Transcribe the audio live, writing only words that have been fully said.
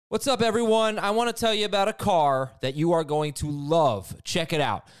What's up, everyone? I want to tell you about a car that you are going to love. Check it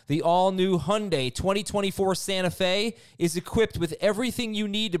out. The all-new Hyundai 2024 Santa Fe is equipped with everything you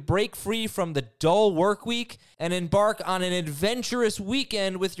need to break free from the dull work week and embark on an adventurous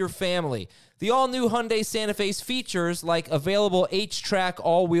weekend with your family. The all-new Hyundai Santa Fe's features like available H-Track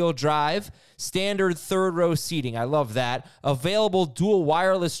all-wheel drive, standard third-row seating, I love that, available dual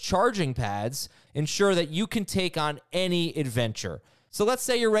wireless charging pads, ensure that you can take on any adventure. So let's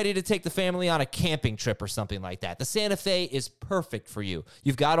say you're ready to take the family on a camping trip or something like that. The Santa Fe is perfect for you.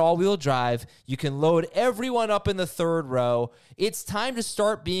 You've got all-wheel drive. You can load everyone up in the third row. It's time to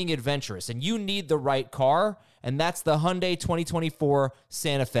start being adventurous, and you need the right car, and that's the Hyundai 2024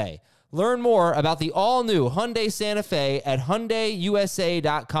 Santa Fe. Learn more about the all-new Hyundai Santa Fe at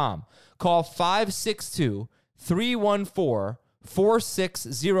HyundaiUSA.com. Call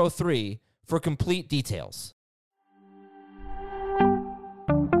 562-314-4603 for complete details.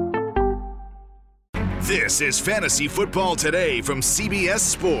 This is Fantasy Football Today from CBS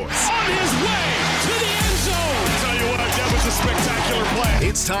Sports. On his way to the end zone. I'll tell you what, that was a spectacular play.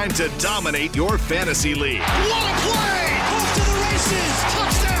 It's time to dominate your fantasy league. What a play! Off to the races.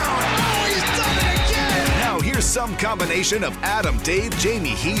 Touchdown. Oh, he's done it again. Now here's some combination of Adam, Dave, Jamie,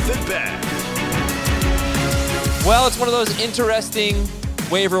 Heath, and Ben. Well, it's one of those interesting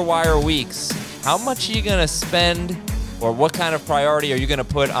waiver wire weeks. How much are you going to spend, or what kind of priority are you going to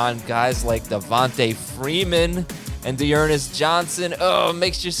put on guys like Devontae Freeman and Dearness Johnson? Oh, it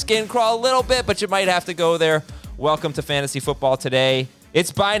makes your skin crawl a little bit, but you might have to go there. Welcome to Fantasy Football Today.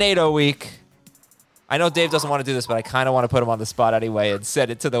 It's Buy NATO week. I know Dave doesn't want to do this, but I kind of want to put him on the spot anyway and send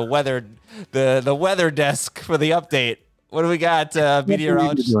it to the weather desk for the update. What do we got,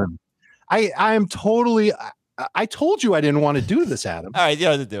 meteorologist? I am totally. I told you I didn't want to do this, Adam. All right, you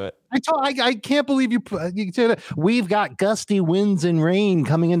don't have to do it. I can't believe you said it. We've got gusty winds and rain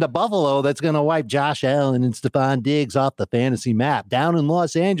coming into Buffalo that's going to wipe Josh Allen and Stephon Diggs off the fantasy map. Down in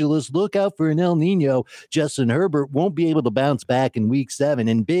Los Angeles, look out for an El Nino. Justin Herbert won't be able to bounce back in week 7.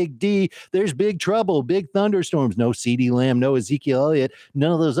 And Big D, there's big trouble, big thunderstorms. No CeeDee Lamb, no Ezekiel Elliott,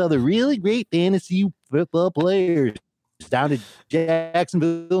 none of those other really great fantasy football players. Down to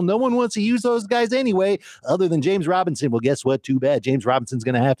Jacksonville. No one wants to use those guys anyway, other than James Robinson. Well, guess what? Too bad. James Robinson's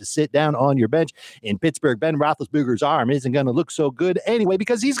going to have to sit down on your bench in Pittsburgh. Ben Roethlisberger's arm isn't going to look so good anyway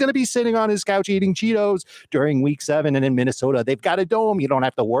because he's going to be sitting on his couch eating Cheetos during week 7. And in Minnesota, they've got a dome. You don't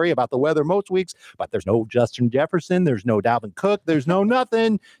have to worry about the weather most weeks, but there's no Justin Jefferson. There's no Dalvin Cook. There's no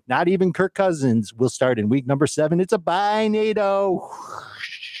nothing. Not even Kirk Cousins will start in week number 7. It's a bye, NATO.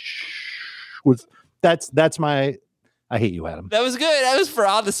 That's my... I hate you, Adam. That was good. That was for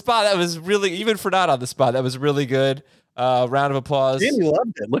on the spot. That was really, even for not on the spot, that was really good. Round of applause. Jamie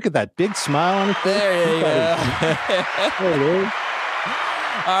loved it. Look at that big smile on his face. There you go. There it is.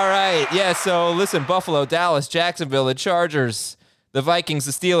 All right. Yeah, so listen, Buffalo, Dallas, Jacksonville, the Chargers, the Vikings,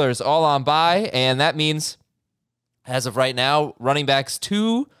 the Steelers, all on bye. And that means, as of right now, running backs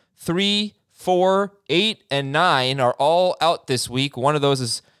 2, 3, 4, 8, and 9 are all out this week. One of those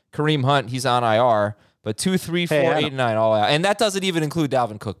is Kareem Hunt. He's on IR. But 2, 3, 4, 8, and 9 all out. And that doesn't even include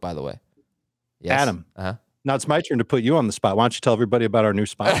Dalvin Cook, by the way. Yes. Adam. Now it's my turn to put you on the spot. Why don't you tell everybody about our new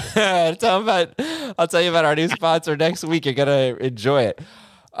sponsor? I'll tell you about our new sponsor next week. You're going to enjoy it.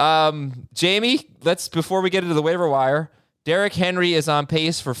 Jamie, before we get into the waiver wire, Derrick Henry is on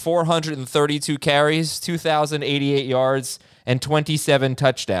pace for 432 carries, 2,088 yards, and 27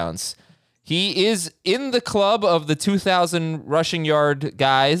 touchdowns. He is in the club of the 2,000 rushing yard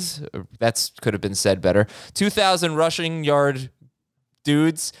guys. That could have been said better. 2,000 rushing yard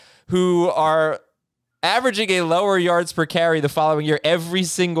dudes who are averaging a lower yards per carry the following year. Every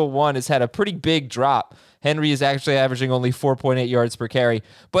single one has had a pretty big drop. Henry is actually averaging only 4.8 yards per carry.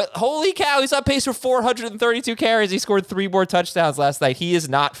 But holy cow, he's on pace for 432 carries. He scored 3 more touchdowns last night. He is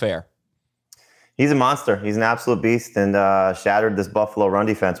not fair. He's a monster. He's an absolute beast and shattered this Buffalo run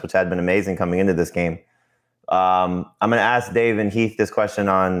defense, which had been amazing coming into this game. I'm going to ask Dave and Heath this question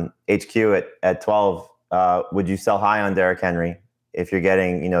on HQ at 12. Would you sell high on Derrick Henry if you're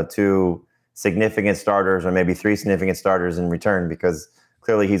getting 2 significant starters or maybe 3 significant starters in return? Because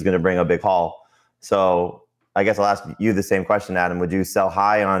clearly he's going to bring a big haul. So I guess I'll ask you the same question, Adam. Would you sell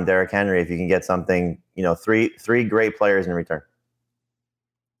high on Derrick Henry if you can get something, 3 great players in return?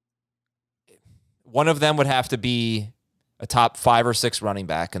 One of them would have to be a top 5 or 6 running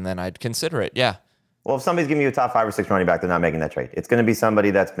back, and then I'd consider it. Yeah. Well, if somebody's giving you a top 5 or 6 running back, they're not making that trade. It's going to be somebody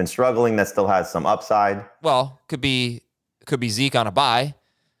that's been struggling that still has some upside. Well, could be Zeke on a bye,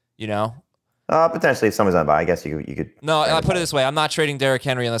 Potentially, if someone's on a bye, I guess you could. No, I'll put it this way: I'm not trading Derrick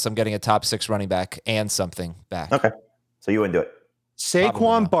Henry unless I'm getting a top 6 running back and something back. Okay, so you wouldn't do it.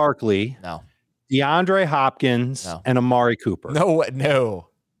 Saquon Barkley, No. DeAndre Hopkins, and Amari Cooper. No.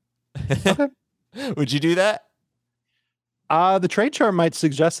 Okay. Would you do that? The trade chart might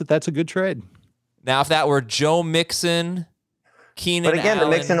suggest that that's a good trade. Now, if that were Joe Mixon, Keenan But again, Allen,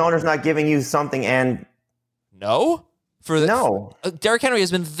 the Mixon owner's not giving you something, and no. No. Derrick Henry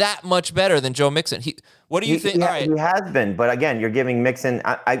has been that much better than Joe Mixon. What do you think? He, All right. he has been, but again, you're giving Mixon.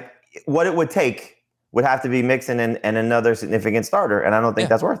 What it would take would have to be Mixon and another significant starter, and I don't think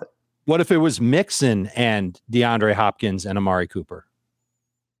that's worth it. What if it was Mixon and DeAndre Hopkins and Amari Cooper?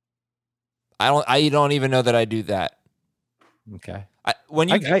 I don't even know that I do that. Okay.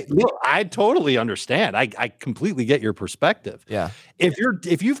 I totally understand. I completely get your perspective. Yeah.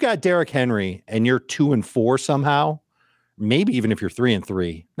 If you've got Derrick Henry and you're 2-4 somehow, maybe even if you're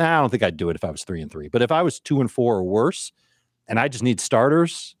 3-3. I don't think I'd do it if I was 3-3. But if I was 2-4 or worse, and I just need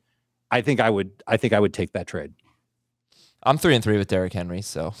starters, I think I would take that trade. I'm 3-3 with Derrick Henry,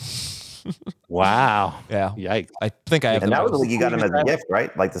 so. Wow. Yeah. Yikes. I think I have. And that was the league you got him as a gift,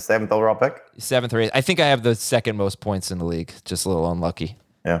 right? Like the 7th overall pick. 7th or 8th. I think I have the second most points in the league. Just a little unlucky.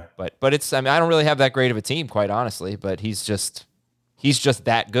 Yeah. But it's. I mean, I don't really have that great of a team, quite honestly. But he's just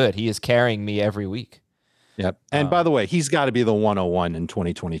that good. He is carrying me every week. Yep. And by the way, he's got to be the 101 in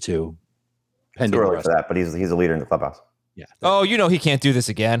 2022. Too early for that, but he's a leader in the clubhouse. Yeah. Oh, he can't do this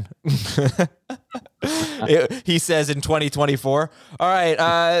again. He says in 2024. All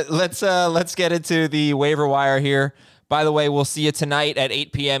right, let's get into the waiver wire here. By the way, we'll see you tonight at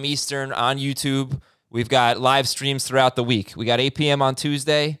 8 p.m. Eastern on YouTube. We've got live streams throughout the week. We got 8 p.m. on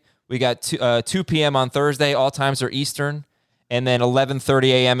Tuesday. We got 2 p.m. on Thursday. All times are Eastern. And then 11:30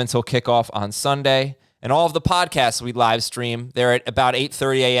 a.m. until kickoff on Sunday. And all of the podcasts we live stream, they're at about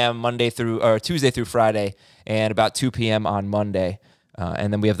 8:30 a.m. Tuesday through Friday, and about 2 p.m. on Monday.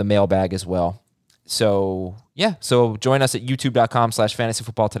 And then we have the mailbag as well. So join us at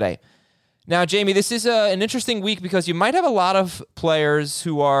youtube.com/fantasyfootballtoday. Now, Jamie, this is an interesting week because you might have a lot of players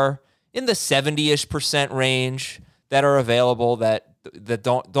who are in the 70-ish% range that are available that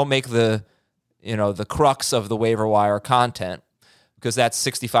don't make the crux of the waiver wire content, because that's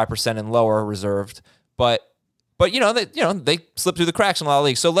 65% and lower reserved. But they slip through the cracks in a lot of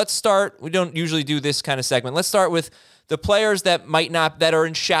leagues. So let's start. We don't usually do this kind of segment. Let's start with the players that are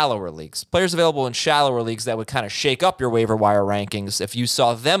in shallower leagues. Players available in shallower leagues that would kind of shake up your waiver wire rankings if you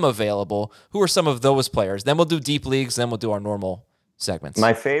saw them available. Who are some of those players? Then we'll do deep leagues. Then we'll do our normal segments.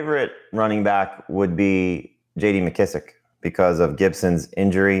 My favorite running back would be J.D. McKissic because of Gibson's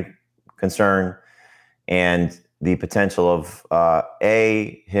injury concern and the potential of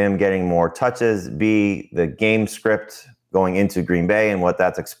A, him getting more touches, B, the game script going into Green Bay and what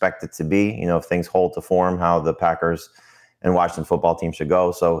that's expected to be, if things hold to form, how the Packers and Washington football team should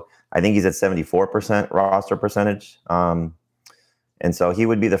go. So I think he's at 74% roster percentage. And so he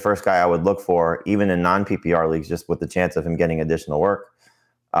would be the first guy I would look for, even in non-PPR leagues, just with the chance of him getting additional work.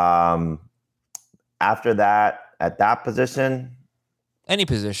 After that, at that position. Any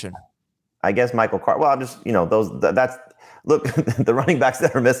position. I guess Michael Carter. Well, look, the running backs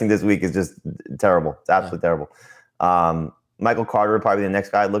that are missing this week is just terrible. It's absolutely terrible. Michael Carter would probably be the next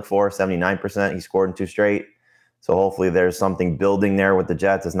guy I'd look for, 79%. He scored in 2 straight. So hopefully there's something building there with the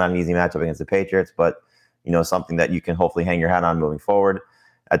Jets. It's not an easy matchup against the Patriots, but something that you can hopefully hang your hat on moving forward.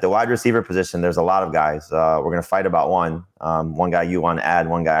 At the wide receiver position, there's a lot of guys. We're going to fight about one. One guy you want to add,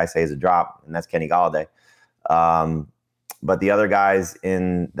 one guy I say is a drop, and that's Kenny Golladay. But the other guys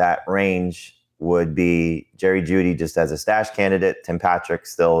in that range would be Jerry Jeudy just as a stash candidate. Tim Patrick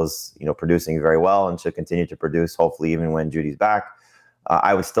still is, producing very well and should continue to produce, hopefully even when Judy's back.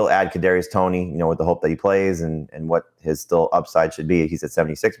 I would still add Kadarius Toney, with the hope that he plays and what his still upside should be. He's at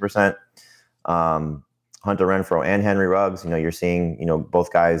 76%. Hunter Renfrow and Henry Ruggs, you're seeing,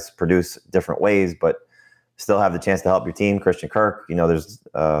 both guys produce different ways, but still have the chance to help your team. Christian Kirk, there's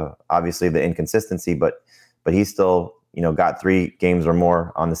obviously the inconsistency, but he's still, got 3 games or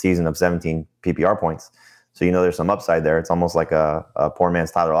more on the season of 17 PPR points. So, there's some upside there. It's almost like a poor man's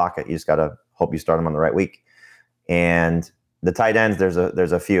Tyler Lockett. You just got to hope you start him on the right week. And the tight ends, there's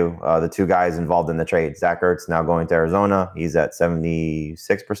a few. The 2 guys involved in the trade. Zach Ertz now going to Arizona. He's at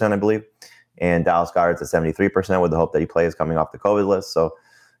 76%, I believe. And Dallas Goedert's at 73% with the hope that he plays coming off the COVID list. So,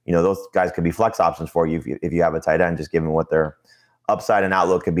 those guys could be flex options for you if you have a tight end, just given what their upside and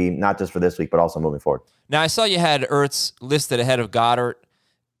outlook could be, not just for this week, but also moving forward. Now, I saw you had Ertz listed ahead of Goddard.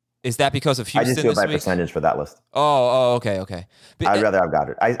 Is that because of Houston? I just do it by week? percentage for that list. Oh, okay. But, I'd rather have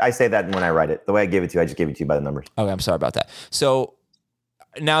Goddard. I say that when I write it. The way I give it to you, I just give it to you by the numbers. Okay, I'm sorry about that. So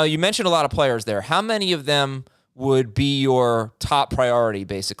now you mentioned a lot of players there. How many of them would be your top priority,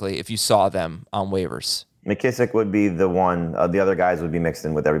 basically, if you saw them on waivers? McKissick would be the one. The other guys would be mixed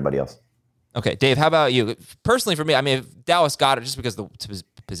in with everybody else. Okay, Dave, how about you? Personally, for me, I mean, if Dallas Goedert, just because of his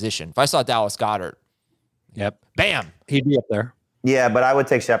position. If I saw Dallas Goedert, bam, He'd be up there. Yeah, but I would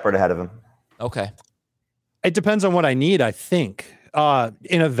take Shepard ahead of him. Okay. It depends on what I need, I think.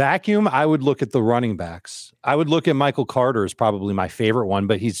 In a vacuum, I would look at the running backs. I would look at Michael Carter as probably my favorite one,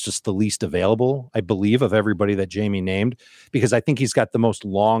 but he's just the least available, I believe, of everybody that Jamie named, because I think he's got the most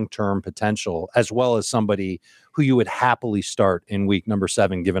long-term potential, as well as somebody who you would happily start in week number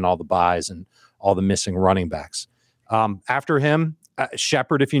 7, given all the buys and all the missing running backs. After him,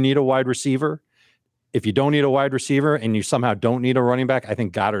 Shepard, if you need a wide receiver. If you don't need a wide receiver and you somehow don't need a running back, I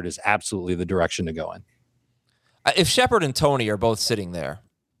think Goddard is absolutely the direction to go in. If Shepard and Tony are both sitting there,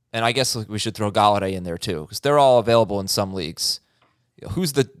 and I guess we should throw Galladay in there too, because they're all available in some leagues.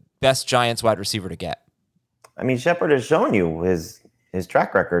 Who's the best Giants wide receiver to get? I mean, Shepard has shown you his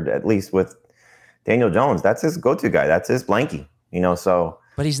track record, at least with Daniel Jones. That's his go-to guy. That's his blankie, so.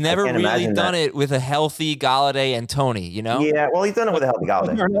 But he's never really done it with a healthy Galladay and Tony, Yeah, well, he's done it with a healthy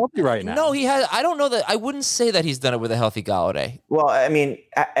Galladay. They're healthy right now. No, he has. I don't know that. I wouldn't say that he's done it with a healthy Galladay. Well, I mean,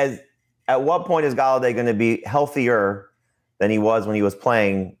 at what point is Galladay going to be healthier than he was when he was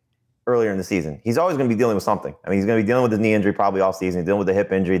playing earlier in the season? He's always going to be dealing with something. I mean, he's going to be dealing with his knee injury probably all season. He's dealing with the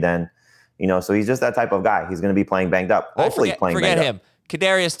hip injury then, so he's just that type of guy. He's going to be playing banged up. Hopefully forget him.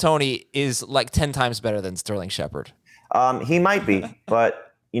 Kadarius Toney is like 10 times better than Sterling Shepard. He might be,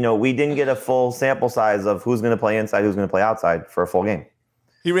 but we didn't get a full sample size of who's going to play inside, who's going to play outside for a full game.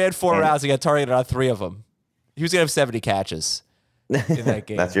 He ran 4 rounds. He got targeted on 3 of them. He was going to have 70 catches in that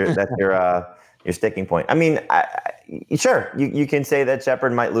game. That's your sticking point. I mean, sure, you can say that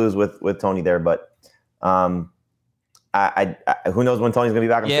Shepard might lose with Tony there, but who knows when Tony's going to be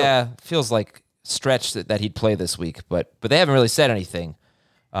back? Yeah, feels like stretch that he'd play this week, but they haven't really said anything.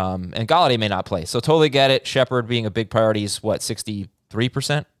 And Galladay may not play, so totally get it. Shepard being a big priority is what, 63%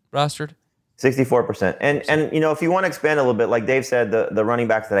 rostered? 64%. And if you want to expand a little bit, like Dave said, the running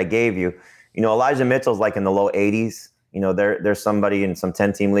backs that I gave you, Elijah Mitchell's like in the low 80s. There's somebody in some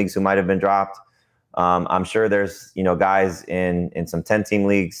 10-team leagues who might have been dropped. I'm sure there's, guys in some 10-team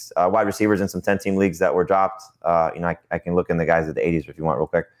leagues, wide receivers in some 10-team leagues that were dropped. I can look in the guys at the 80s if you want real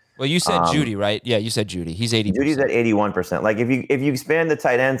quick. Well, you said Judy, right? Yeah, you said Judy. He's 80%. Judy's at 81%. Like if you expand the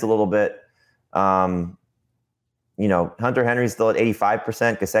tight ends a little bit, Hunter Henry's still at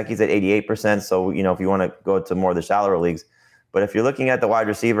 85%. Gesicki's at 88%. So, if you want to go to more of the shallower leagues, but if you're looking at the wide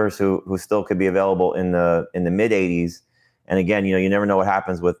receivers who still could be available in the mid 80s, and again, you never know what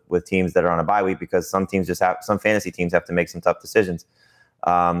happens with teams that are on a bye week, because some fantasy teams have to make some tough decisions.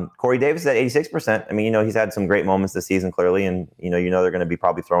 Corey Davis is at 86%. I mean, he's had some great moments this season, clearly, and they're going to be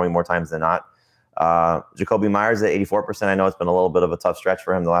probably throwing more times than not. Jacoby Myers at 84%. I know it's been a little bit of a tough stretch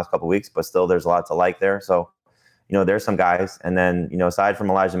for him the last couple of weeks, but still there's a lot to like there. So, there's some guys. And then, aside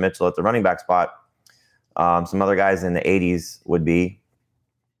from Elijah Mitchell at the running back spot, some other guys in the 80s would be,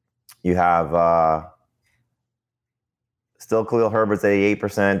 you have still Khalil Herbert's at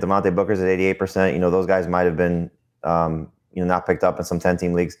 88%, Devontae Booker's at 88%. Those guys might have been not picked up in some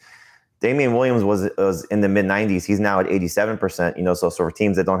 10-team leagues. Damian Williams was in the mid-90s. He's now at 87%. So for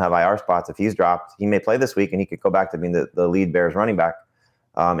teams that don't have IR spots, if he's dropped, he may play this week and he could go back to being the lead Bears running back.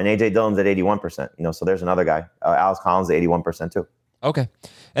 And A.J. Dillon's at 81%. So there's another guy. Alex Collins at 81% too. Okay.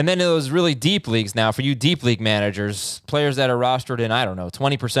 And then in those really deep leagues now, for you deep league managers, players that are rostered in,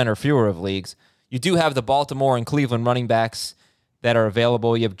 20% or fewer of leagues, you do have the Baltimore and Cleveland running backs that are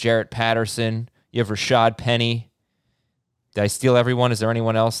available. You have Jarrett Patterson. You have Rashad Penny. Did I steal everyone? Is there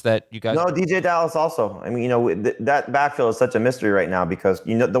anyone else that you guys? No, DJ Dallas also. I mean, that backfield is such a mystery right now because,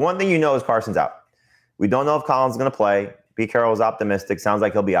 the one thing is Carson's out. We don't know if Collins is going to play. Pete Carroll is optimistic. Sounds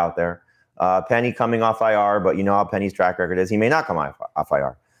like he'll be out there. Penny coming off IR, but you know how Penny's track record is. He may not come off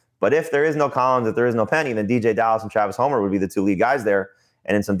IR. But if there is no Collins, if there is no Penny, then DJ Dallas and Travis Homer would be the 2 lead guys there.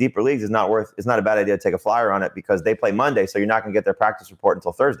 And in some deeper leagues, it's not a bad idea to take a flyer on it because they play Monday, so you're not going to get their practice report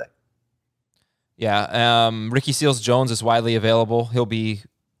until Thursday. Yeah, Ricky Seals-Jones is widely available. He'll be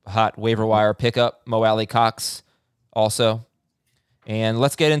hot waiver wire pickup. Mo Alley-Cox also. And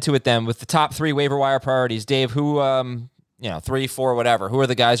let's get into it then with the top 3 waiver wire priorities. Dave, who, 3, 4, whatever. Who are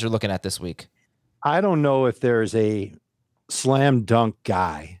the guys you're looking at this week? I don't know if there's a slam dunk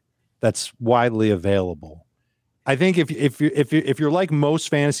guy that's widely available. I think if you're like most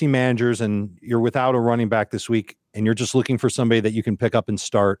fantasy managers and you're without a running back this week and you're just looking for somebody that you can pick up and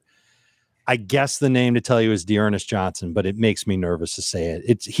start, I guess the name to tell you is Dearness Johnson, but it makes me nervous to say it.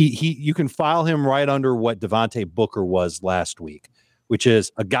 It's you can file him right under what Devontae Booker was last week, which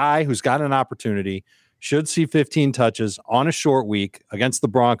is a guy who's got an opportunity should see 15 touches on a short week against the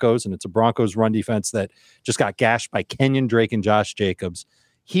Broncos, and it's a Broncos run defense that just got gashed by Kenyon Drake and Josh Jacobs.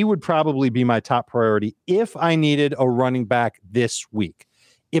 He would probably be my top priority if I needed a running back this week.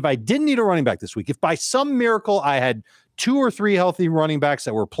 If I didn't need a running back this week, if by some miracle I had 2 or 3 healthy running backs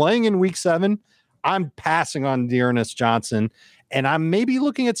that were playing in week 7, I'm passing on Dearness Johnson, and I'm maybe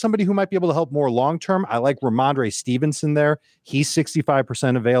looking at somebody who might be able to help more long-term. I like Ramondre Stevenson there. He's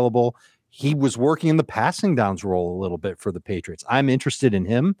 65% available. He was working in the passing downs role a little bit for the Patriots. I'm interested in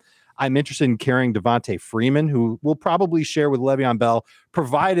him. I'm interested in carrying Devontae Freeman, who will probably share with Le'Veon Bell,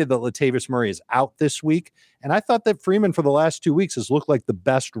 provided that Latavius Murray is out this week. And I thought that Freeman for the last 2 weeks has looked like the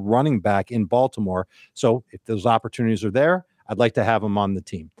best running back in Baltimore. So if those opportunities are there, I'd like to have him on the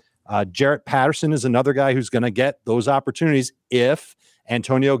team. Jarrett Patterson is another guy who's going to get those opportunities if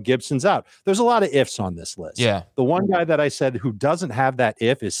Antonio Gibson's out. There's a lot of ifs on this list. Yeah. The one guy that I said who doesn't have that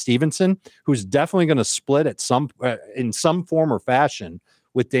if is Stevenson, who's definitely going to split at in some form or fashion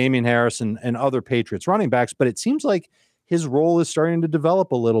with Damian Harris and other Patriots running backs. But it seems like his role is starting to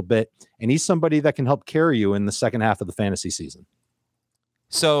develop a little bit, and he's somebody that can help carry you in the second half of the fantasy season.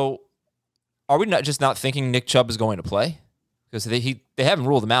 So are we not thinking Nick Chubb is going to play? Because they haven't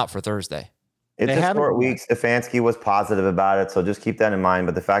ruled him out for Thursday. It's a short week. Stefanski was positive about it, so just keep that in mind.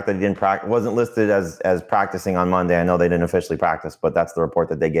 But the fact that he didn't wasn't listed as practicing on Monday, I know they didn't officially practice, but that's the report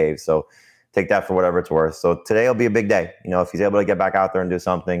that they gave. So take that for whatever it's worth. So today will be a big day. If he's able to get back out there and do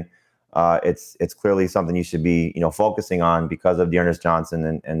something, it's clearly something you should be focusing on because of Dearness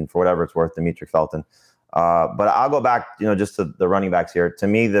Johnson and for whatever it's worth, Demetri Felton. But I'll go back, just to the running backs here. To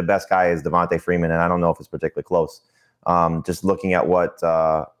me, the best guy is Devontae Freeman, and I don't know if it's particularly close. Just looking at what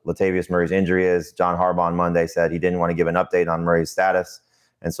Latavius Murray's injury is, John Harbaugh on Monday said he didn't want to give an update on Murray's status.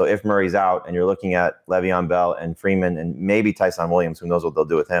 And so if Murray's out and you're looking at Le'Veon Bell and Freeman and maybe Tyson Williams, who knows what they'll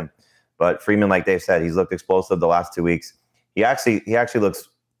do with him. But Freeman, like Dave said, he's looked explosive the last 2 weeks. He actually looks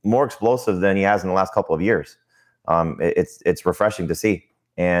more explosive than he has in the last couple of years. It's refreshing to see.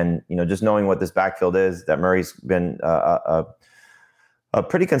 And, just knowing what this backfield is, that Murray's been a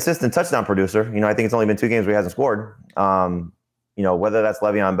pretty consistent touchdown producer. I think it's only been 2 games where he hasn't scored. Whether that's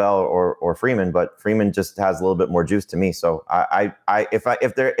Le'Veon Bell or Freeman, but Freeman just has a little bit more juice to me. So if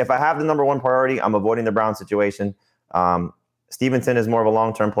I have the number one priority, I'm avoiding the Brown situation. Stevenson is more of a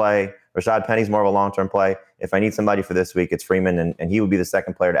long-term play. Rashad Penny's more of a long-term play. If I need somebody for this week, it's Freeman, and he would be the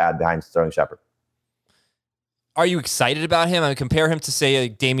second player to add behind Sterling Shepard. Are you excited about him? I mean, compare him to, say,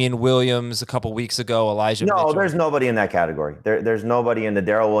 Damian Williams a couple weeks ago, Elijah Mitchell. No, there's nobody in that category. There's nobody in the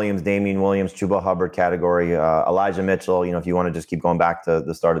Darrell Williams, Damian Williams, Chuba Hubbard category. Elijah Mitchell, if you want to just keep going back to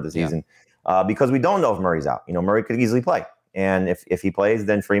the start of the season. Because we don't know if Murray's out. Murray could easily play. And if he plays,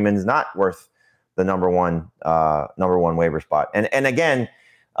 then Freeman's not worth the number one waiver spot. And again,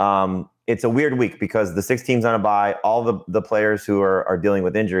 it's a weird week because the 6 teams on a bye, all the players who are dealing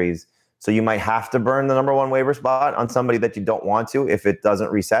with injuries. So you might have to burn the number one waiver spot on somebody that you don't want to if it doesn't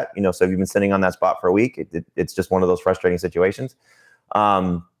reset. So if you've been sitting on that spot for a week, it's just one of those frustrating situations.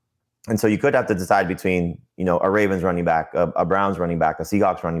 And so you could have to decide between, a Ravens running back, a Browns running back, a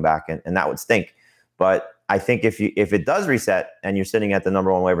Seahawks running back, and that would stink. But I think if it does reset and you're sitting at the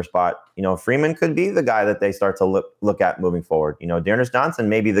number one waiver spot, Freeman could be the guy that they start to look at moving forward. Dearness Johnson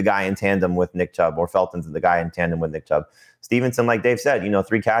may be the guy in tandem with Nick Chubb, or Felton's the guy in tandem with Nick Chubb. Stevenson, like Dave said,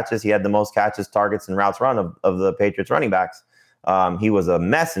 3 catches. He had the most catches, targets, and routes run of the Patriots running backs. He was a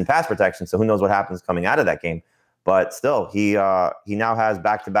mess in pass protection, so who knows what happens coming out of that game. But still, he now has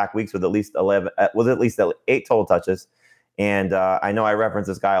back-to-back weeks with at least 8 total touches. And I know I reference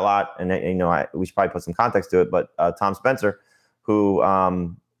this guy a lot, and we should probably put some context to it. But Tom Spencer, who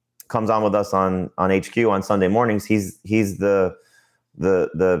comes on with us on HQ on Sunday mornings, he's the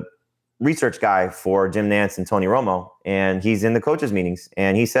research guy for Jim Nantz and Tony Romo, and he's in the coaches meetings.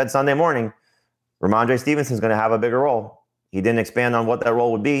 And he said Sunday morning, Ramondre Stevenson's going to have a bigger role. He didn't expand on what that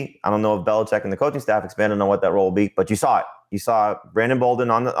role would be. I don't know if Belichick and the coaching staff expanded on what that role would be, but you saw it. You saw Brandon Bolden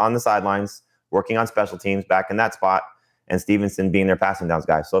on the sidelines working on special teams back in that spot, and Stevenson being their passing downs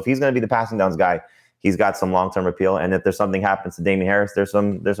guy. So if he's going to be the passing downs guy, he's got some long-term appeal. And if there's something happens to Damian Harris, there's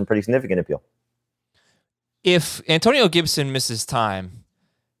some pretty significant appeal. If Antonio Gibson misses time,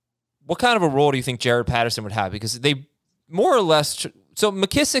 what kind of a role do you think Jared Patterson would have? Because they more or less... So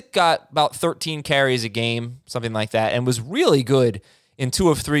McKissick got about 13 carries a game, something like that, and was really good in 2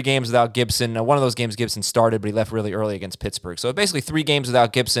 of 3 games without Gibson. One of those games Gibson started, but he left really early against Pittsburgh. So basically 3 games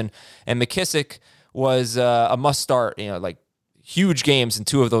without Gibson, and McKissick was a must-start, like huge games in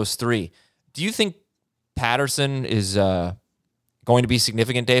 2 of those 3. Do you think Patterson is going to be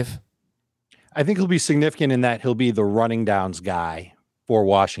significant, Dave? I think he'll be significant in that he'll be the running downs guy for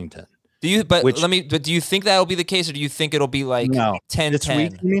Washington. Do you? But But do you think that'll be the case, or do you think it'll be like 10-10? This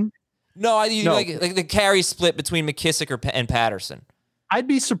week, you mean? No, like the carry split between McKissick and Patterson. I'd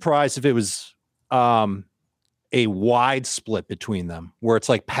be surprised if it was a wide split between them, where it's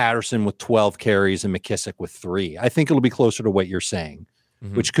like Patterson with 12 carries and McKissick with 3. I think it'll be closer to what you're saying,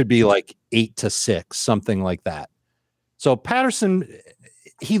 which could be like 8-6, something like that. So Patterson,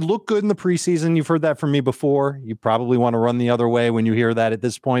 he looked good in the preseason. You've heard that from me before. You probably want to run the other way when you hear that at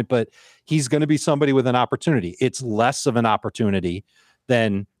this point, but he's going to be somebody with an opportunity. It's less of an opportunity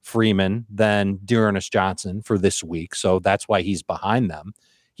than Freeman, than D'Ernest Johnson for this week. So that's why he's behind them.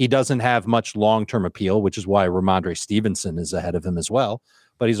 He doesn't have much long-term appeal, which is why Ramondre Stevenson is ahead of him as well.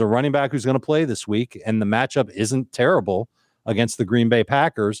 But he's a running back who's going to play this week, and the matchup isn't terrible against the Green Bay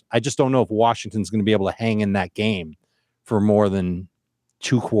Packers. I just don't know if Washington's going to be able to hang in that game for more than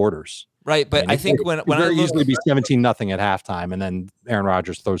 2 quarters. Right, but I think when I look, usually be 17-0 at halftime, and then Aaron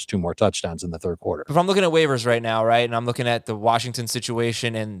Rodgers throws 2 more touchdowns in the third quarter. If I'm looking at waivers right now, right, and I'm looking at the Washington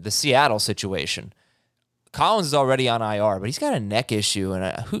situation and the Seattle situation, Collins is already on IR, but he's got a neck issue, and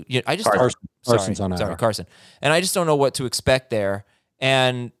Carson's on IR. Sorry, Carson, and I just don't know what to expect there.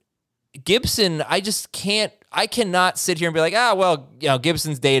 And Gibson, I cannot sit here and be like,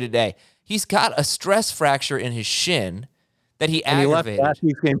 Gibson's day to day. He's got a stress fracture in his shin that he aggravated. He left last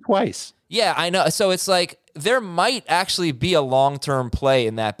week's game twice. Yeah, I know. So it's like there might actually be a long-term play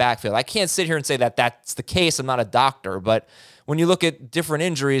in that backfield. I can't sit here and say that that's the case. I'm not a doctor, but when you look at different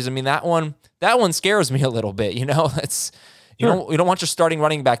injuries, I mean, that one scares me a little bit. You know, you don't want your starting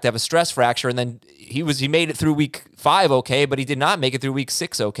running back to have a stress fracture, and then he made it through week 5 okay, but he did not make it through week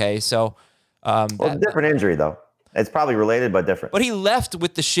 6 okay. So, it's a different injury though. It's probably related but different. But he left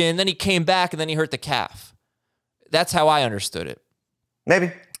with the shin, then he came back, and then he hurt the calf. That's how I understood it.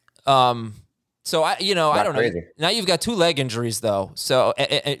 Maybe. So I don't know. Now you've got 2 leg injuries though. So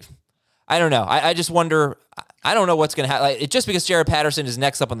I don't know. I just wonder. I don't know what's going to happen. Like, just because Jared Patterson is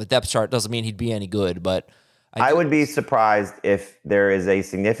next up on the depth chart doesn't mean he'd be any good. But I would be surprised if there is a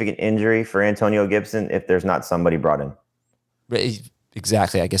significant injury for Antonio Gibson if there's not somebody brought in.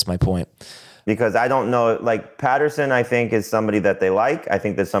 Exactly. I guess my point. Because I don't know. Like Patterson, I think is somebody that they like. I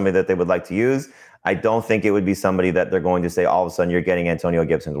think there's somebody that they would like to use. I don't think it would be somebody that they're going to say all of a sudden you're getting Antonio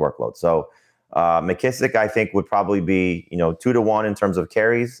Gibson's workload. So McKissick, I think, would probably be 2-1 in terms of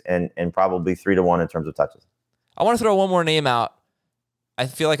carries and probably 3-1 in terms of touches. I want to throw one more name out. I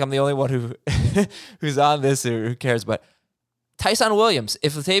feel like I'm the only one who who's on this or who cares, but Tyson Williams.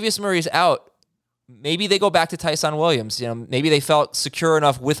 If Latavius Murray's out, maybe they go back to Tyson Williams. Maybe they felt secure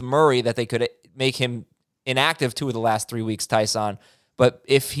enough with Murray that they could make him inactive 2 of the last 3 weeks, Tyson. But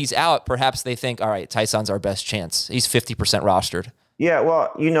if he's out, perhaps they think, all right, Tyson's our best chance. He's 50% rostered. Yeah,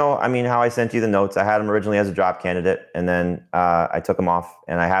 well, how I sent you the notes. I had him originally as a drop candidate, and then I took him off,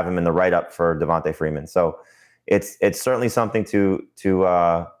 and I have him in the write-up for Devontae Freeman. So it's certainly something to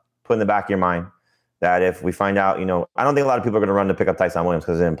put in the back of your mind that if we find out, I don't think a lot of people are going to run to pick up Tyson Williams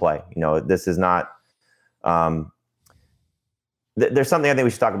because he didn't play. This is not there's something I think we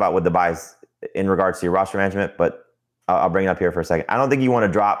should talk about with the buys in regards to your roster management, but I'll bring it up here for a second. I don't think you want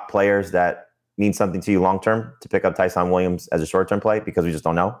to drop players that mean something to you long-term to pick up Tyson Williams as a short-term play because we just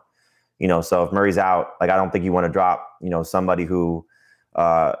don't know. So if Murray's out, I don't think you want to drop, somebody who,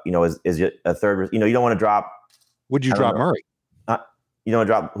 is a third, you don't want to drop. Would you drop Murray? You don't want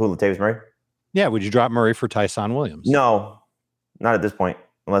to drop who, Latavius Murray? Yeah. Would you drop Murray for Tyson Williams? No, not at this point.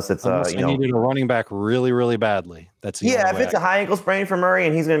 Unless it's, I needed a running back really, really badly. That's if it's a high ankle sprain for Murray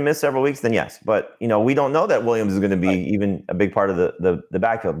and he's going to miss several weeks, then yes. But, we don't know that Williams is going to be even a big part of the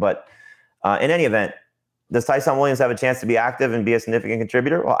backfield. But in any event, does Tyson Williams have a chance to be active and be a significant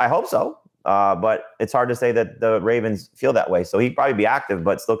contributor? Well, I hope so. But it's hard to say that the Ravens feel that way. So he'd probably be active,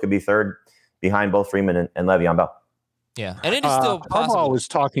 but still could be third behind both Freeman and Le'Veon Bell. Yeah. And it is still possible. Harbaugh was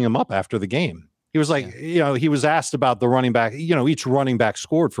talking him up after the game. He was like, he was asked about the running back. Each running back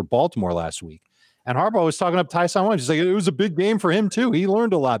scored for Baltimore last week. And Harbaugh was talking up Tyson Williams. He's like, it was a big game for him, too. He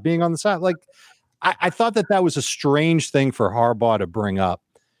learned a lot being on the side. Like, I thought that was a strange thing for Harbaugh to bring up.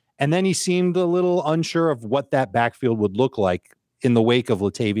 And then he seemed a little unsure of what that backfield would look like in the wake of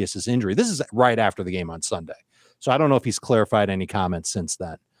Latavius' injury. This is right after the game on Sunday. So I don't know if he's clarified any comments since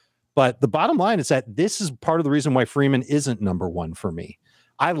then. But the bottom line is that this is part of the reason why Freeman isn't number 1 for me.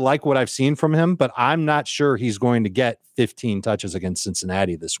 I like what I've seen from him, but I'm not sure he's going to get 15 touches against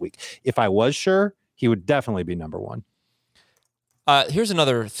Cincinnati this week. If I was sure, he would definitely be number 1. Here's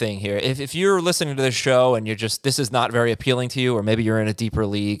another thing here. If you're listening to this show and this is not very appealing to you, or maybe you're in a deeper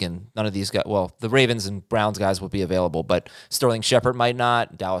league and none of these guys, well, the Ravens and Browns guys will be available, but Sterling Shepard might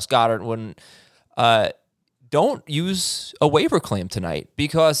not, Dallas Goedert wouldn't. don't use a waiver claim tonight,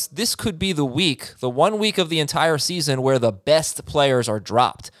 because this could be the 1 week of the entire season where the best players are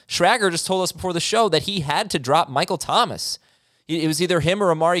dropped. Schrager just told us before the show that he had to drop Michael Thomas. It was either him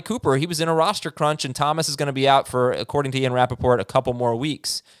or Amari Cooper. He was in a roster crunch, and Thomas is going to be out for, according to Ian Rappaport, a couple more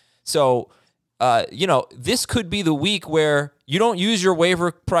weeks. So, this could be the week where you don't use your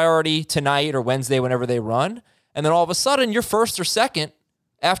waiver priority tonight or Wednesday, whenever they run, and then all of a sudden you're first or second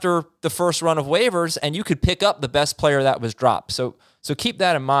after the first run of waivers, and you could pick up the best player that was dropped. So keep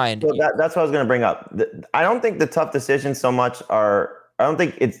that in mind. So that's what I was going to bring up. I don't think the tough decisions so much are. I don't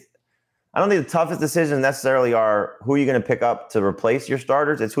think the toughest decisions necessarily are who you're going to pick up to replace your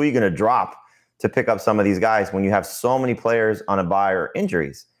starters. It's who you're going to drop to pick up some of these guys when you have so many players on a bye or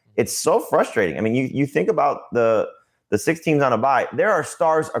injuries. It's so frustrating. I mean, you think about the 6 teams on a bye. There are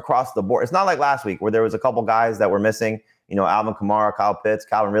stars across the board. It's not like last week where there was a couple guys that were missing. Alvin Kamara, Kyle Pitts,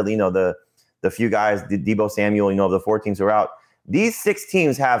 Calvin Ridley, the few guys, Deebo Samuel, the 4 teams who are out. These 6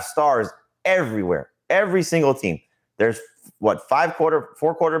 teams have stars everywhere, every single team. There's 4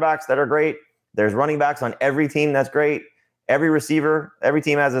 quarterbacks that are great. There's running backs on every team that's great. Every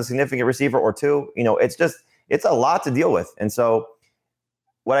team has a significant receiver or 2. It's a lot to deal with. And so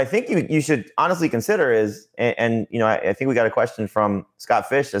what I think you should honestly consider is, and I think we got a question from Scott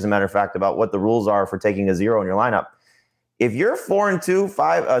Fish, as a matter of fact, about what the rules are for taking a 0 in your lineup. If you're 4-2,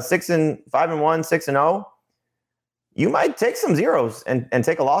 5-1, 6-0, you might take some zeros and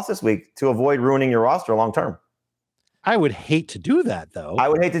take a loss this week to avoid ruining your roster long term. I would hate to do that, though. I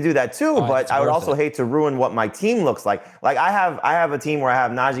would hate to do that too, but I would also hate to ruin what my team looks like. Like I have a team where I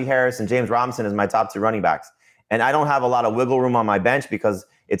have Najee Harris and James Robinson as my top 2 running backs, and I don't have a lot of wiggle room on my bench because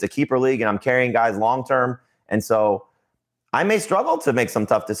it's a keeper league and I'm carrying guys long term, and so I may struggle to make some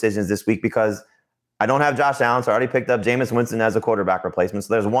tough decisions this week because I don't have Josh Allen, so I already picked up Jameis Winston as a quarterback replacement.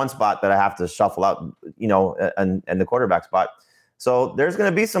 So there's one spot that I have to shuffle out, and the quarterback spot. So there's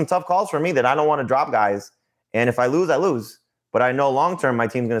going to be some tough calls for me that I don't want to drop guys. And if I lose, I lose. But I know long-term, my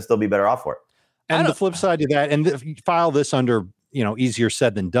team's going to still be better off for it. And the flip side to that, and if you file this under, easier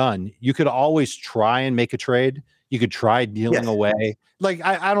said than done, you could always try and make a trade. You could try dealing away. Like,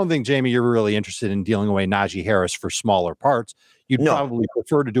 I don't think, Jamie, you're really interested in dealing away Najee Harris for smaller parts. You'd probably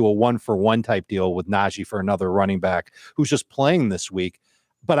prefer to do a 1-for-1 type deal with Najee for another running back who's just playing this week.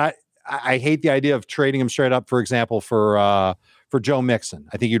 But I hate the idea of trading him straight up, for example, for Joe Mixon.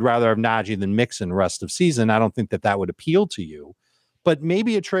 I think you'd rather have Najee than Mixon rest of season. I don't think that would appeal to you. But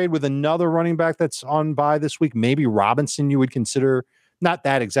maybe a trade with another running back that's on bye this week, maybe Robinson you would consider. Not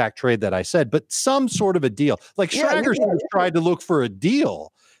that exact trade that I said, but some sort of a deal. Like Schrager tried to look for a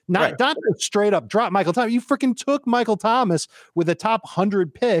deal. Not straight up drop Michael Thomas. You freaking took Michael Thomas with a top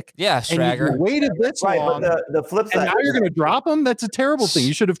 100 pick. Yeah, Schrager. And you waited this long. But the flip side. And now you're going to drop him? That's a terrible thing.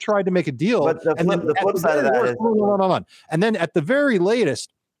 You should have tried to make a deal. But the flip side of that is. Hold on. And then at the very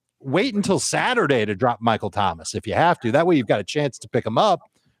latest, wait until Saturday to drop Michael Thomas if you have to. That way you've got a chance to pick him up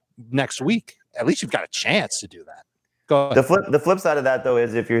next week. At least you've got a chance to do that. Go ahead. The flip side of that, though,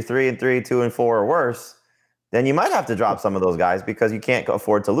 is if you're 3-3, 2-4 or worse, then you might have to drop some of those guys because you can't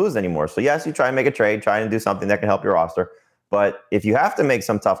afford to lose anymore. So yes, you try and make a trade, try and do something that can help your roster. But if you have to make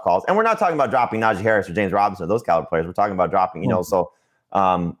some tough calls, and we're not talking about dropping Najee Harris or James Robinson, those caliber players, we're talking about dropping, so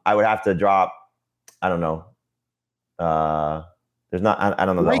I would have to drop, I don't know. There's not, I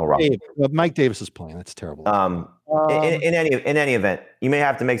don't know the whole roster. Mike Davis is playing. That's terrible. In any event, you may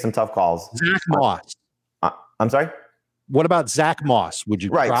have to make some tough calls. Zach Moss. I'm sorry? What about Zach Moss? Would you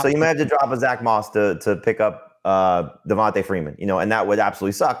so you may have to drop a Zach Moss to pick up Devontae Freeman, and that would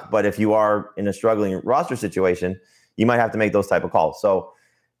absolutely suck. But if you are in a struggling roster situation, you might have to make those type of calls. So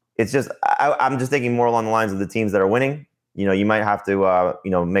it's just I'm just thinking more along the lines of the teams that are winning. You might have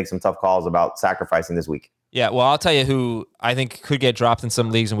to make some tough calls about sacrificing this week. Yeah, well, I'll tell you who I think could get dropped in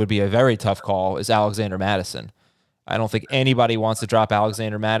some leagues and would be a very tough call is Alexander Mattison. I don't think anybody wants to drop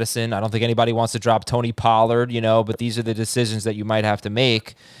Alexander Mattison. I don't think anybody wants to drop Tony Pollard, but these are the decisions that you might have to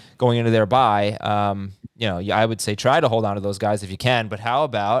make going into their bye. I would say try to hold on to those guys if you can, but how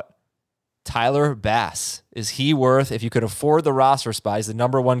about Tyler Bass? Is he worth, if you could afford the roster spot, he's the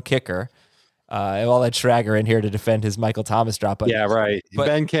number 1 kicker. I'll let Schrager in here to defend his Michael Thomas drop. But, yeah, right. But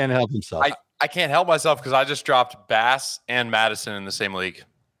Ben can't help himself. I can't help myself because I just dropped Bass and Madison in the same league.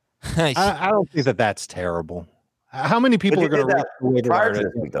 I don't think that's terrible. How many people are going to reach prior to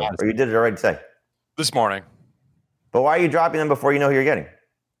this week, though? Or you did it already today? This morning. But why are you dropping them before you know who you're getting?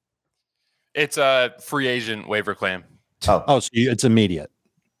 It's a free agent waiver claim. So it's immediate.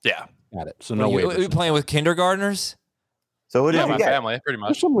 Yeah. Got it. So no waivers. Are you playing with kindergartners? So who did you get? Family, pretty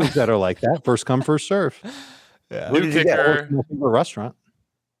much. There's some leagues that are like that. First come, first serve. Yeah. Who did you get? A restaurant.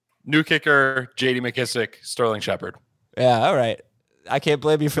 New kicker, J.D. McKissick, Sterling Shepard. Yeah, all right. I can't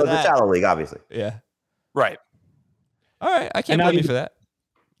blame you for So it's a that. shallow league, obviously. Yeah. Right. All right. I can't And blame you for that.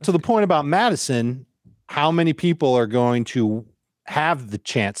 To the point about Madison, how many people are going to have the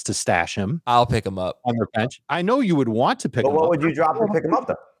chance to stash him I'll pick him up. on their bench? I know you would want to pick But him what up. would you drop to pick him up,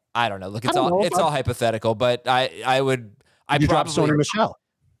 though? I don't know. Look, I don't know if it's all hypothetical, but I would You drop probably Sony Michel.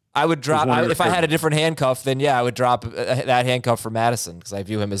 I would drop one of your if I had a favorites. different handcuff, then yeah, I would drop that handcuff for Madison because I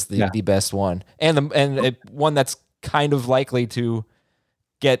view him as the best one and one that's kind of likely to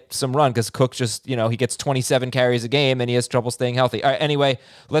get some run because Cook just he gets 27 carries a game and he has trouble staying healthy. All right, anyway,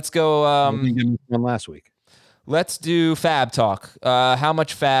 let's go. One last week. Let's do fab talk. How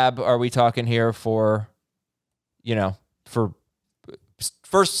much fab are we talking here for? For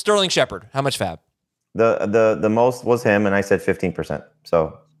first Sterling Shepard, how much fab? The most was him, and I said 15%.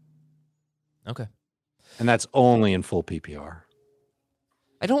 So Okay. And that's only in full PPR.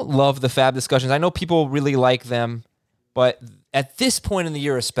 I don't love the fab discussions. I know people really like them, but at this point in the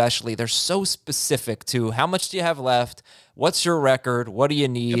year especially, they're so specific to how much do you have left? What's your record? What do you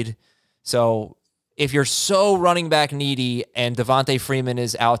need? Yep. So if you're so running back needy and Devontae Freeman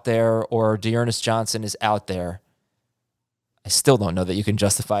is out there or Dearness Johnson is out there, I still don't know that you can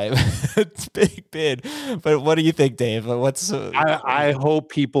justify it. It's a big bid. But what do you think, Dave? I hope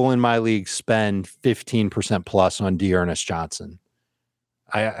people in my league spend 15% plus on Dearness Johnson.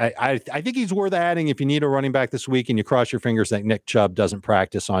 I think he's worth adding if you need a running back this week and you cross your fingers that Nick Chubb doesn't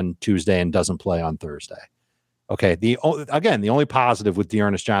practice on Tuesday and doesn't play on Thursday. Okay. The only positive with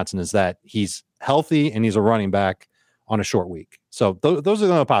Dearness Johnson is that he's healthy and he's a running back on a short week. So those are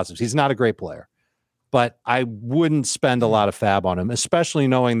the only positives. He's not a great player, but I wouldn't spend a lot of fab on him, especially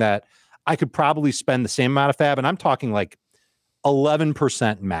knowing that I could probably spend the same amount of fab. And I'm talking like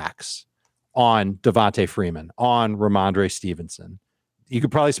 11% max on Devontae Freeman, on Ramondre Stevenson. You could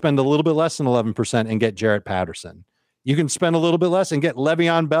probably spend a little bit less than 11% and get Jarrett Patterson. You can spend a little bit less and get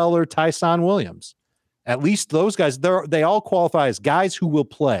Le'Veon Bell or Tyson Williams. At least those guys, they all qualify as guys who will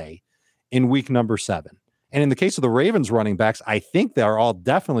play in week number 7. And in the case of the Ravens running backs, I think they're all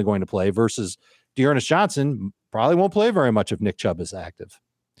definitely going to play versus Dearness Johnson probably won't play very much if Nick Chubb is active.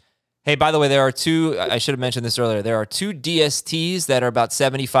 Hey, by the way, there are two, I should have mentioned this earlier. There are two DSTs that are about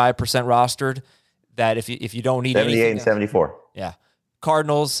 75% rostered that if you don't need 78 anything and else, 74. Yeah.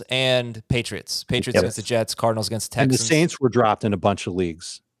 Cardinals and Patriots. Patriots against the Jets, Cardinals against the Texans. And the Saints were dropped in a bunch of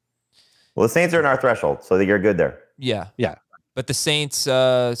leagues. Well, the Saints are in our threshold, so you're good there. Yeah. Yeah. But the Saints,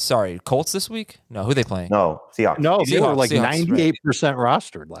 Colts this week? No, who are they playing? No, Seahawks. No, they were like Seahawks, 98%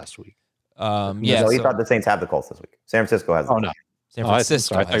 rostered last week. Yeah. No, he thought the Saints have the Colts this week. San Francisco has them. Oh, no. San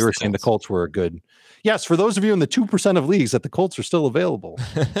Francisco. I thought you were saying the Colts were a good. Yes, for those of you in the 2% of leagues that the Colts are still available,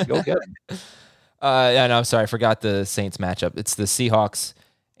 go get them. Yeah, no, I'm sorry. I forgot the Saints matchup. It's the Seahawks.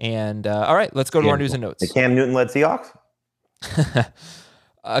 And all right, let's go to our news and notes. The Cam Newton-led Seahawks?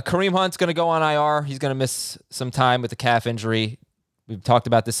 Kareem Hunt's going to go on IR. He's going to miss some time with the calf injury. We've talked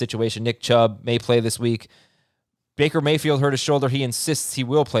about this situation. Nick Chubb may play this week. Baker Mayfield hurt his shoulder. He insists he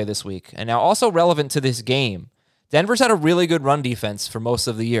will play this week. And now also relevant to this game, Denver's had a really good run defense for most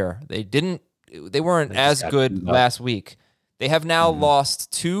of the year. They weren't as good last week. They have now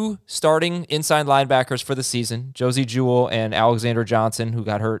lost 2 starting inside linebackers for the season, Josie Jewell and Alexander Johnson, who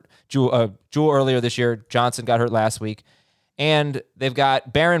got hurt. Jewell earlier this year. Johnson got hurt last week. And they've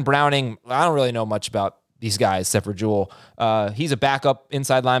got Baron Browning. I don't really know much about these guys except for Jewell. He's a backup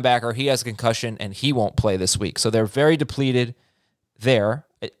inside linebacker. He has a concussion, and he won't play this week. So they're very depleted there.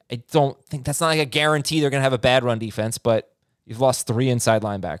 I don't think that's not like a guarantee they're going to have a bad run defense, but you've lost 3 inside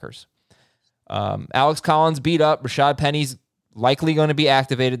linebackers. Alex Collins beat up. Rashad Penny's likely going to be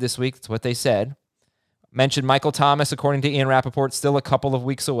activated this week. That's what they said. Mentioned Michael Thomas, according to Ian Rappaport, still a couple of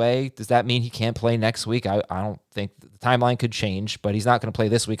weeks away. Does that mean he can't play next week? I don't think the timeline could change, but he's not going to play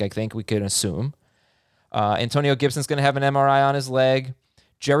this week, I think we could assume. Antonio Gibson's going to have an MRI on his leg.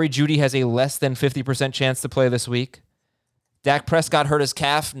 Jerry Jeudy has a less than 50% chance to play this week. Dak Prescott hurt his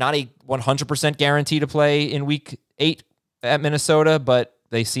calf, not a 100% guarantee to play in week 8 at Minnesota, but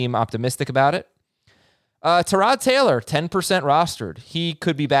they seem optimistic about it. Tyrod Taylor, 10% rostered. He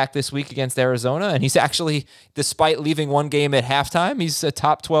could be back this week against Arizona, and he's actually, despite leaving one game at halftime, he's a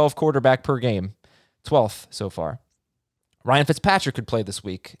top 12 quarterback per game. 12th so far. Ryan Fitzpatrick could play this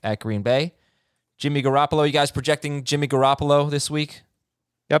week at Green Bay. Jimmy Garoppolo, you guys projecting Jimmy Garoppolo this week?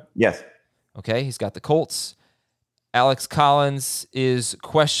 Yep. Yes. Okay, he's got the Colts. Alex Collins is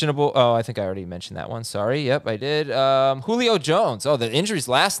questionable. Oh, I think I already mentioned that one. Sorry. Yep, I did. Julio Jones. Oh, the injuries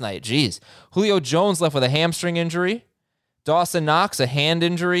last night. Jeez. Julio Jones left with a hamstring injury. Dawson Knox, a hand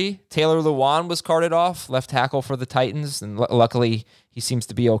injury. Taylor Lewan was carted off, left tackle for the Titans, and luckily he seems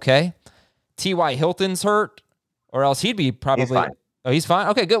to be okay. T.Y. Hilton's hurt, or else he'd be probably... He's fine. Oh, he's fine?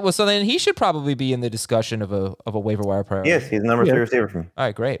 Okay, good. Well, so then he should probably be in the discussion of a waiver wire priority. Yes, he's the number 3 receiver for me. All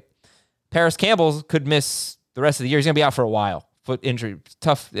right, great. Paris Campbell could miss the rest of the year. He's going to be out for a while. Foot injury.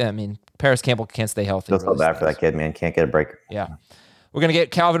 Tough. I mean, Paris Campbell can't stay healthy. Feels so bad for that kid, man. Can't get a break. Yeah. We're going to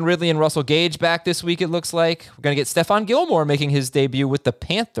get Calvin Ridley and Russell Gage back this week, it looks like. We're going to get Stephon Gilmore making his debut with the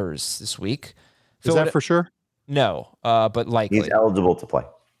Panthers this week. Is that for sure? No, but likely. He's eligible to play.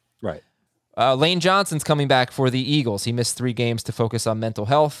 Right. Lane Johnson's coming back for the Eagles. He missed 3 games to focus on mental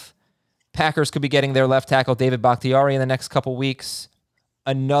health. Packers could be getting their left tackle David Bakhtiari in the next couple weeks.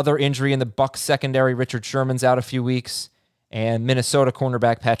 Another injury in the Bucs secondary. Richard Sherman's out a few weeks. And Minnesota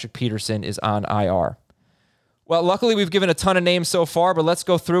cornerback Patrick Peterson is on IR. Well, luckily we've given a ton of names so far, but let's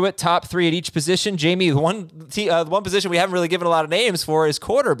go through it. Top 3 at each position. Jamie, the one position we haven't really given a lot of names for is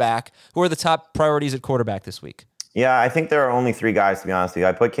quarterback. Who are the top priorities at quarterback this week? Yeah, I think there are only 3 guys, to be honest with you.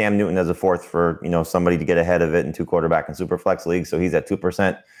 I put Cam Newton as a 4th for, somebody to get ahead of it in 2 quarterback and super flex leagues. So he's at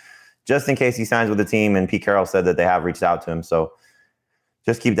 2%, just in case he signs with the team. And Pete Carroll said that they have reached out to him. So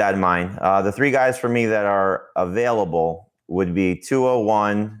just keep that in mind. The 3 guys for me that are available would be Tua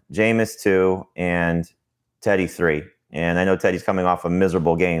 1, Jameis 2, and Teddy 3. And I know Teddy's coming off a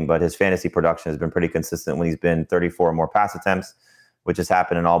miserable game, but his fantasy production has been pretty consistent when he's been 34 or more pass attempts, which has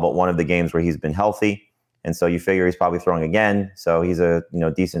happened in all but one of the games where he's been healthy. And so you figure he's probably throwing again. So he's a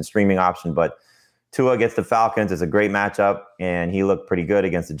decent streaming option. But Tua gets the Falcons. It's a great matchup, and he looked pretty good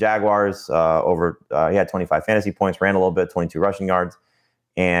against the Jaguars. He had 25 fantasy points, ran a little bit, 22 rushing yards.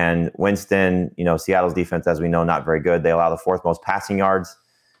 And Winston, Seattle's defense, as we know, not very good. They allow the 4th most passing yards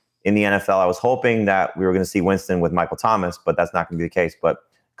in the NFL. I was hoping that we were going to see Winston with Michael Thomas, but that's not going to be the case. But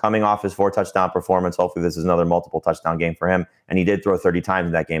coming off his 4-touchdown performance, hopefully this is another multiple touchdown game for him. And he did throw 30 times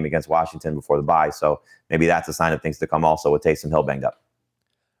in that game against Washington before the bye. So maybe that's a sign of things to come also with Taysom Hill banged up.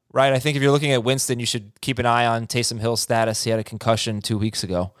 Right. I think if you're looking at Winston, you should keep an eye on Taysom Hill's status. He had a concussion 2 weeks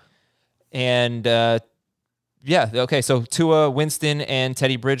ago. And okay. So Tua, Winston, and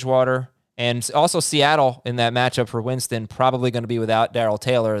Teddy Bridgewater. And also Seattle in that matchup for Winston, probably going to be without Darrell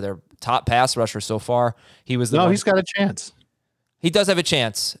Taylor, their top pass rusher so far. He's got a chance. He does have a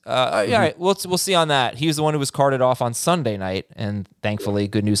chance. All right, we'll see on that. He was the one who was carted off on Sunday night, and thankfully,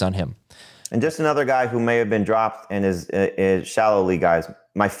 good news on him. And just another guy who may have been dropped and is shallow league guys.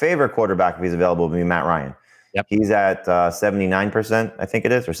 My favorite quarterback, if he's available, would be Matt Ryan. Yep. He's at 79%, I think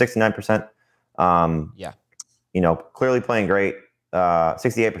it is, or 69%. Clearly playing great.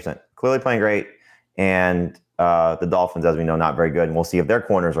 68%. Clearly playing great. And the Dolphins, as we know, not very good. And we'll see if their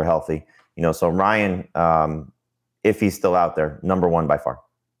corners are healthy. So Ryan, if he's still out there, number 1 by far.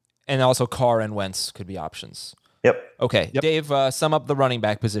 And also Carr and Wentz could be options. Yep. Okay. Yep. Dave, sum up the running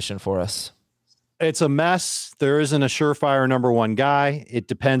back position for us. It's a mess. There isn't a surefire number 1 guy. It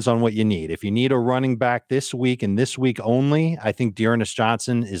depends on what you need. If you need a running back this week and this week only, I think Dearness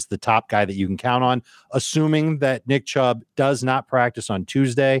Johnson is the top guy that you can count on, assuming that Nick Chubb does not practice on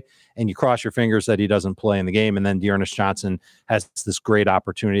Tuesday and you cross your fingers that he doesn't play in the game. And then Dearness Johnson has this great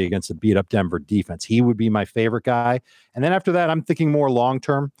opportunity against a beat up Denver defense. He would be my favorite guy. And then after that, I'm thinking more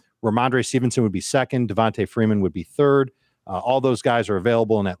long-term. Ramondre Stevenson would be 2nd. Devontae Freeman would be 3rd. All those guys are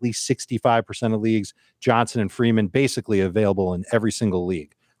available in at least 65% of leagues. Johnson and Freeman basically available in every single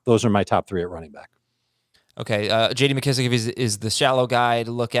league. Those are my top 3 at running back. Okay. J.D. McKissick is the shallow guy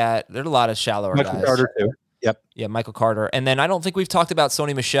to look at. There are a lot of shallower guys. Michael Carter, too. Yep. Yeah, Michael Carter. And then I don't think we've talked about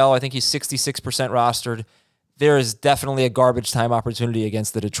Sony Michel. I think he's 66% rostered. There is definitely a garbage time opportunity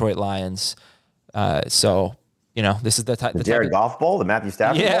against the Detroit Lions. This is the type. The Jared Goff Bowl, the Matthew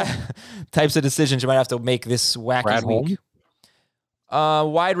Stafford Bowl? Types of decisions you might have to make this wacky Brad week.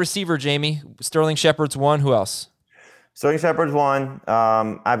 Wide receiver, Jamie. Sterling Shepard's 1. Who else? Sterling Shepard's 1.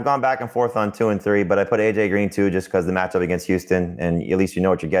 I've gone back and forth on 2 and 3, but I put AJ Green 2 just because the matchup against Houston, and at least you know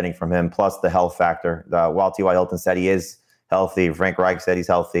what you're getting from him, plus the health factor. While T.Y. Hilton said he is healthy, Frank Reich said he's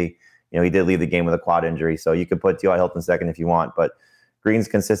healthy. He did leave the game with a quad injury, so you could put T.Y. Hilton 2nd if you want. But Green's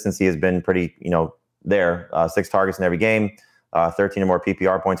consistency has been pretty, there. 6 targets in every game, 13 or more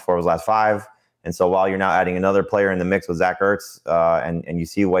PPR points for his last 5. And so while you're now adding another player in the mix with Zach Ertz, and you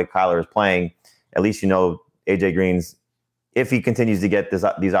see the way Kyler is playing, at least AJ Green's, if he continues to get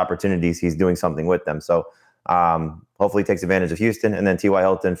these opportunities, he's doing something with them. So hopefully he takes advantage of Houston. And then T.Y.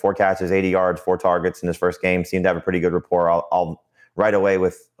 Hilton, 4 catches, 80 yards, 4 targets in his first game. Seemed to have a pretty good rapport all right away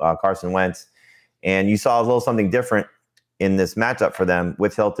with Carson Wentz. And you saw a little something different in this matchup for them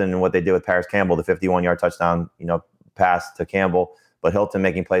with Hilton and what they did with Paris Campbell, the 51-yard touchdown, pass to Campbell, but Hilton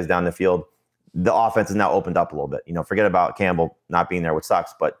making plays down the field. the offense is now opened up a little bit. Forget about Campbell not being there, which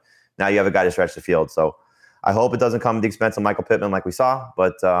sucks, but now you have a guy to stretch the field. So I hope it doesn't come at the expense of Michael Pittman like we saw.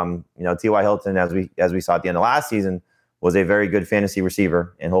 But T.Y. Hilton, as we saw at the end of last season, was a very good fantasy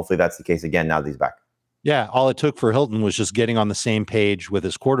receiver, and hopefully that's the case again now that he's back. Yeah, all it took for Hilton was just getting on the same page with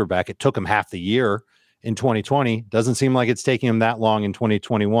his quarterback. It took him half the year in 2020. Doesn't seem like it's taking him that long in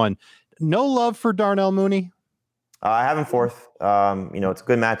 2021. No love for Darnell Mooney? I have him fourth. It's a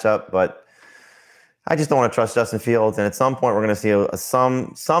good matchup, but I just don't want to trust Justin Fields. And at some point, we're going to see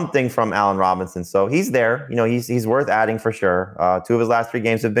something from Allen Robinson. So he's there. He's worth adding for sure. 2 of his last 3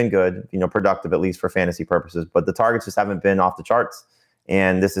 games have been good, productive at least for fantasy purposes. But the targets just haven't been off the charts.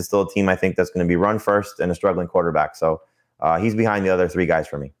 And this is still a team I think that's going to be run first and a struggling quarterback. So he's behind the other 3 guys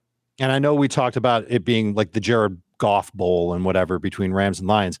for me. And I know we talked about it being like the Jared Goff Bowl and whatever between Rams and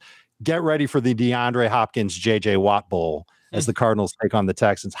Lions. Get ready for the DeAndre Hopkins, J.J. Watt Bowl as the Cardinals take on the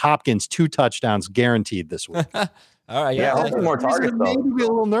Texans. Hopkins, 2 touchdowns guaranteed this week. All right. Yeah, hopefully more targets, though. Maybe be a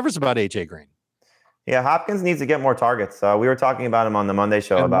little nervous about A.J. Green. Yeah, Hopkins needs to get more targets. We were talking about him on the Monday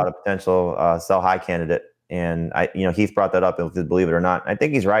show about a potential sell high candidate. And Heath brought that up, believe it or not. I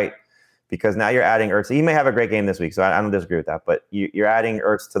think he's right, because now you're adding Ertz. He may have a great game this week, so I don't disagree with that. But you're adding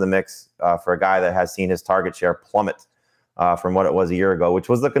Ertz to the mix for a guy that has seen his target share plummet from what it was a year ago, which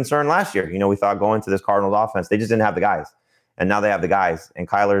was the concern last year. We thought going to this Cardinals offense, they just didn't have the guys. And now they have the guys. And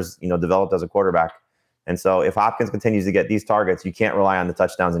Kyler's, developed as a quarterback. And so if Hopkins continues to get these targets, you can't rely on the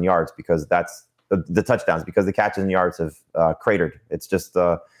touchdowns and yards, because that's the touchdowns, because the catches and yards have cratered. It's just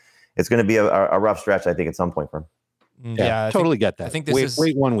it's going to be a rough stretch, I think, at some point for him. Yeah, I totally get that. I think this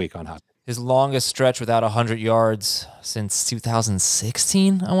wait 1 week on Hopkins. His longest stretch without 100 yards since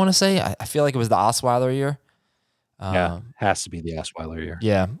 2016, I want to say. I feel like it was the Osweiler year. Has to be the Osweiler year.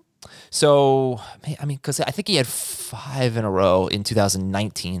 Yeah. So, I mean, because I think he had 5 in a row in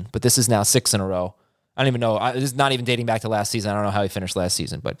 2019, but this is now 6 in a row. I don't even know. This is not even dating back to last season. I don't know how he finished last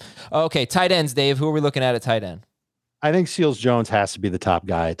season. But, okay, tight ends, Dave. Who are we looking at tight end? I think Seals Jones has to be the top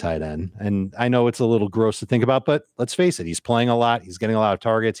guy at tight end. And I know it's a little gross to think about, but let's face it, he's playing a lot. He's getting a lot of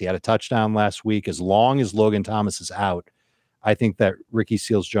targets. He had a touchdown last week. As long as Logan Thomas is out, I think that Ricky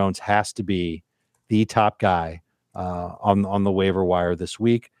Seals Jones has to be the top guy on the waiver wire this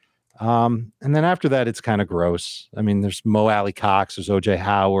week. And then after that, it's kind of gross. I mean, there's Mo Alley Cox, there's OJ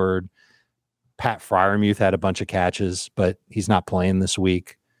Howard, Pat Freiermuth had a bunch of catches, but he's not playing this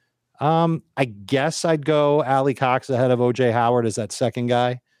week. I guess I'd go Alley Cox ahead of OJ Howard as that second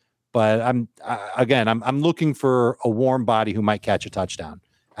guy, but I'm looking for a warm body who might catch a touchdown.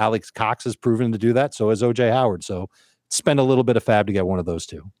 Alex Cox has proven to do that. So has OJ Howard. So spend a little bit of fab to get one of those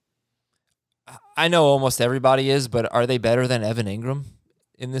 2. I know almost everybody is, but are they better than Evan Ingram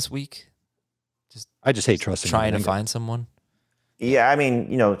in this week? I just hate trusting trying to find someone. Yeah, I mean,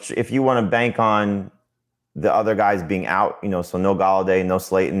 if you want to bank on the other guys being out, so no Galladay, no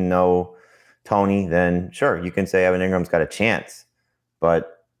Slayton, no Tony, then sure, you can say Evan Ingram's got a chance.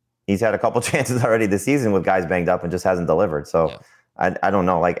 But he's had a couple chances already this season with guys banged up and just hasn't delivered. So yeah. I don't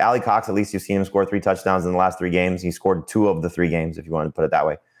know. Like Alley Cox, at least you've seen him score 3 touchdowns in the last 3 games. He scored 2 of the 3 games, if you want to put it that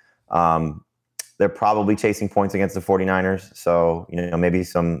way. They're probably chasing points against the 49ers. So, maybe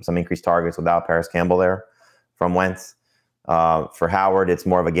some increased targets without Paris Campbell there from Wentz. For Howard, it's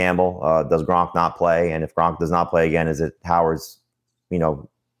more of a gamble. Does Gronk not play? And if Gronk does not play again, is it Howard's,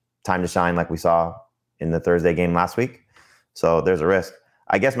 time to shine like we saw in the Thursday game last week? So there's a risk.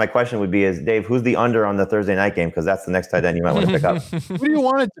 I guess my question would be Dave, who's the under on the Thursday night game? Because that's the next tight end you might want to pick up. What do you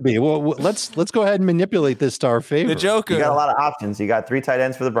want it to be? Well, let's go ahead and manipulate this to our favor. The Joker. You got a lot of options. You got 3 tight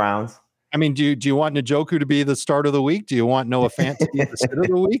ends for the Browns. I mean, do you want Njoku to be the start of the week? Do you want Noah Fant to be the sit of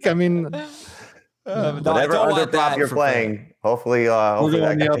the week? I mean, whatever under prop you're playing, hopefully we're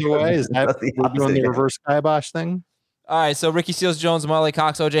going the other way. Is that we're doing the reverse kibosh thing? All right, so Ricky Seals Jones, Marley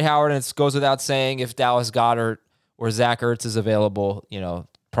Cox, OJ Howard, and it goes without saying if Dallas Goedert or Zach Ertz is available,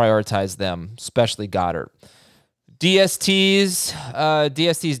 prioritize them, especially Goddard. DSTs,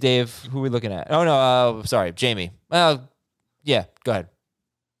 Dave. Who are we looking at? Oh no, sorry, Jamie. Yeah, go ahead.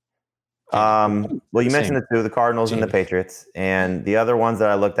 Well, you mentioned the 2, the Cardinals and the Patriots, and the other ones that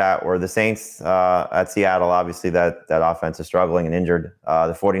I looked at were the Saints at Seattle. Obviously, that offense is struggling and injured.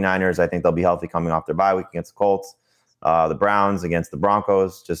 The 49ers, I think they'll be healthy coming off their bye week against the Colts. The Browns against the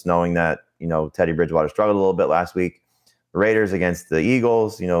Broncos, just knowing that, Teddy Bridgewater struggled a little bit last week. The Raiders against the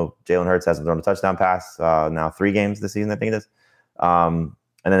Eagles, Jalen Hurts hasn't thrown a touchdown pass now 3 games this season, I think it is. And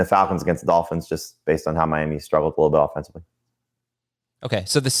then the Falcons against the Dolphins, just based on how Miami struggled a little bit offensively. Okay,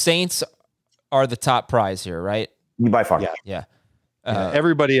 so the Saints are the top prize here, right? By far. Yeah.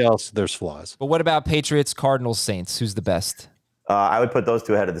 Everybody else, there's flaws. But what about Patriots, Cardinals, Saints? Who's the best? I would put those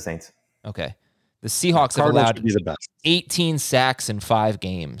 2 ahead of the Saints. Okay. The Seahawks have Cardinals allowed should be the best. 18 sacks in 5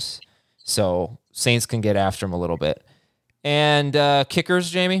 games. So Saints can get after him a little bit. And kickers,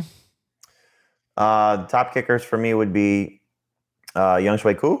 Jamie? Top kickers for me would be Young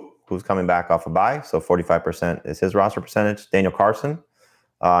Shui Koo, who's coming back off a bye. So 45% is his roster percentage. Daniel Carson,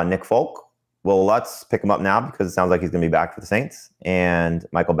 Nick Folk, Will Lutz, pick him up now because it sounds like he's going to be back for the Saints. And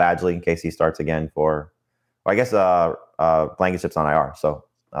Michael Badgley in case he starts again for, well, I guess Blankenship's on IR. So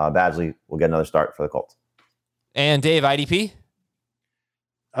Badgley will get another start for the Colts. And Dave, IDP?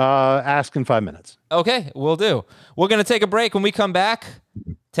 Ask in 5 minutes. Okay, we'll do. We're going to take a break. When we come back,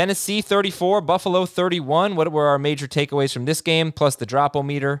 Tennessee 34, Buffalo 31. What were our major takeaways from this game, plus the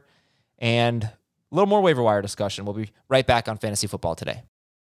drop-o-meter, and a little more waiver wire discussion. We'll be right back on Fantasy Football Today.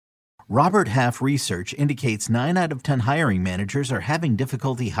 Robert Half research indicates 9 out of 10 hiring managers are having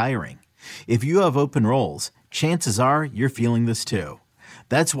difficulty hiring. If you have open roles, chances are you're feeling this too.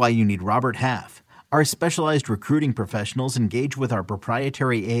 That's why you need Robert Half. Our specialized recruiting professionals engage with our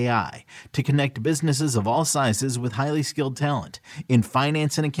proprietary AI to connect businesses of all sizes with highly skilled talent in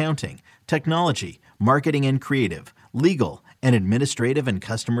finance and accounting, technology, marketing and creative, legal, and administrative and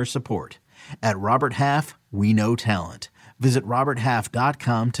customer support. At Robert Half, we know talent. Visit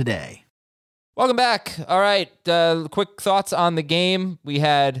roberthalf.com today. Welcome back. All right, quick thoughts on the game. We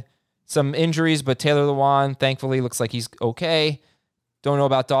had some injuries, but Taylor Lewan, thankfully, looks like he's okay. Don't know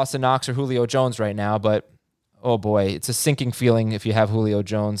about Dawson Knox or Julio Jones right now, but oh boy, it's a sinking feeling if you have Julio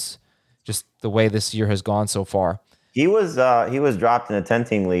Jones, just the way this year has gone so far. He was dropped in a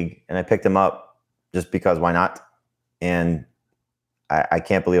 10-team league, and I picked him up just because why not? And I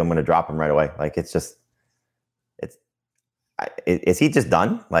can't believe I'm going to drop him right away. Like is he just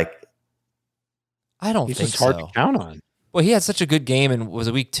done? Like I don't He's think just hard so. to count on. Well, he had such a good game, and was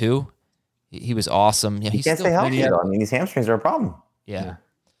it week 2? He was awesome. Yeah, he can't stay healthy though. I mean, these hamstrings are a problem. Yeah.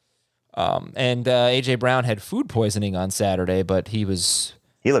 And A.J. Brown had food poisoning on Saturday, but he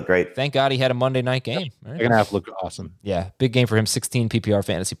looked great. Thank God he had a Monday night game. Right? Second half looked awesome. Yeah, big game for him, 16 PPR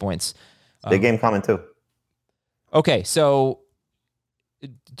fantasy points. Big game coming too. Okay, so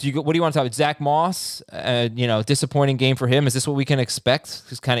what do you want to talk about? Zach Moss, disappointing game for him. Is this what we can expect?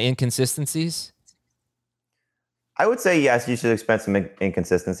 Just kind of inconsistencies? I would say yes, you should expect some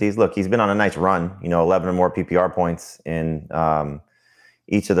inconsistencies. Look, he's been on a nice run, 11 or more PPR points in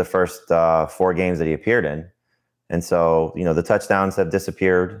each of the first 4 games that he appeared in. And so, the touchdowns have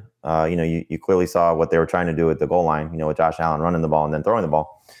disappeared. You clearly saw what they were trying to do at the goal line, with Josh Allen running the ball and then throwing the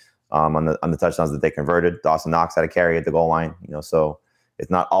ball on the touchdowns that they converted. Dawson Knox had a carry at the goal line, so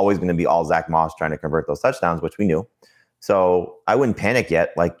it's not always going to be all Zach Moss trying to convert those touchdowns, which we knew. So I wouldn't panic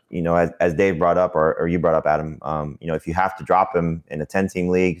yet. Like, as Dave brought up or you brought up, Adam, if you have to drop him in a 10-team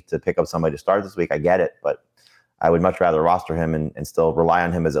league to pick up somebody to start this week, I get it. But I would much rather roster him and still rely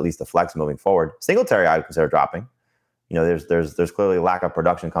on him as at least a flex moving forward. Singletary, I would consider dropping. There's clearly a lack of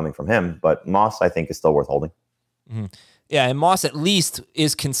production coming from him, but Moss, I think, is still worth holding. Mm-hmm. Yeah, and Moss at least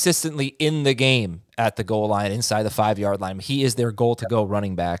is consistently in the game at the goal line, inside the 5-yard line. He is their goal-to-go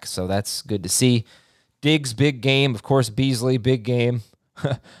running back, so that's good to see. Diggs, big game. Of course, Beasley, big game.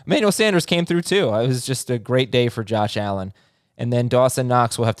 Emmanuel Sanders came through, too. It was just a great day for Josh Allen. And then Dawson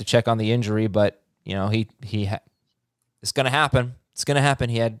Knox will have to check on the injury, but, it's going to happen. It's going to happen.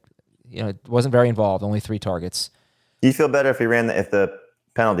 He had, wasn't very involved, only 3 targets. Do you feel better if the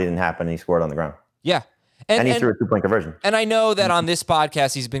penalty didn't happen and he scored on the ground? Yeah. And he threw a 2-point conversion. And I know that on this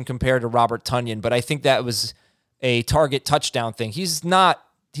podcast he's been compared to Robert Tonyan, but I think that was a target touchdown thing. He's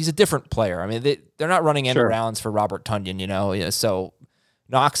a different player. I mean, they're not running end arounds for Robert Tonyan, So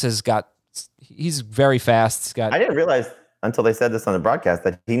Knox he's very fast. I didn't realize until they said this on the broadcast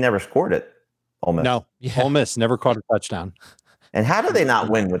that he never scored at Ole Miss. No, Ole Miss never caught a touchdown. And how do they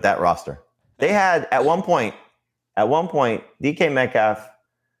not win with that roster? They had at one point, DK Metcalf,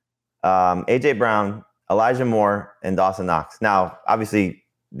 AJ Brown, Elijah Moore, and Dawson Knox. Now, obviously,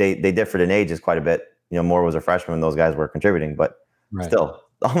 they differed in ages quite a bit. Moore was a freshman when those guys were contributing, but still,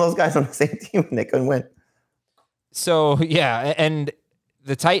 all those guys on the same team, and they couldn't win. So, yeah, and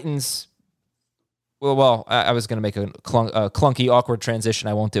the Titans, well, I was going to make a clunky, awkward transition.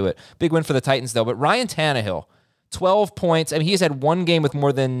 I won't do it. Big win for the Titans, though. But Ryan Tannehill, 12 points. I mean, he's had 1 game with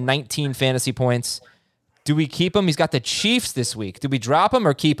more than 19 fantasy points. Do we keep him? He's got the Chiefs this week. Do we drop him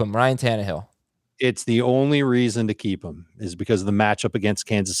or keep him, Ryan Tannehill? It's the only reason to keep him is because of the matchup against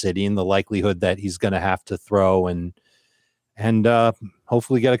Kansas City and the likelihood that he's going to have to throw and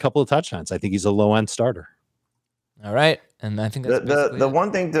hopefully get a couple of touchdowns. I think he's a low-end starter. All right. And I think that's the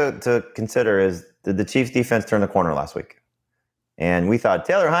one thing to consider is did the Chiefs defense turn the corner last week? And we thought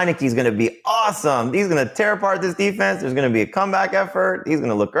Taylor Heinicke is going to be awesome. He's going to tear apart this defense. There's going to be a comeback effort. He's going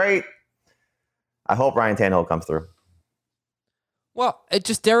to look great. I hope Ryan Tannehill comes through. Well,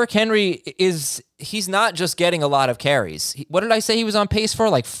 Derrick Henry he's not just getting a lot of carries. What did I say he was on pace for?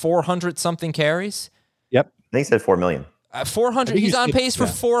 Like 400 something carries? Yep. I think he said 4 million. 400. He's on pace for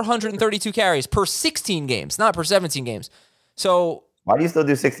 432 carries per 16 games, not per 17 games. So why do you still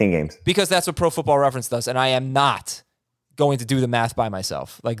do 16 games? Because that's what Pro Football Reference does, and I am not going to do the math by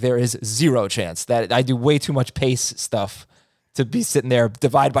myself. Like, there is zero chance that I do way too much pace stuff to be sitting there,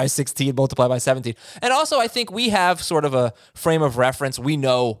 divide by 16, multiply by 17. And also, I think we have sort of a frame of reference. We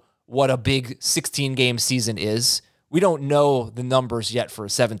know what a big 16-game season is. We don't know the numbers yet for a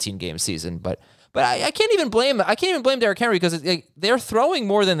 17-game season, but I can't even blame Derrick Henry because they're throwing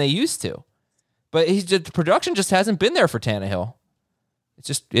more than they used to. But the production just hasn't been there for Tannehill.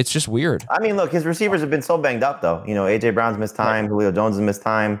 It's just weird. I mean, look, his receivers have been so banged up, though. A.J. Brown's missed time. Julio Jones has missed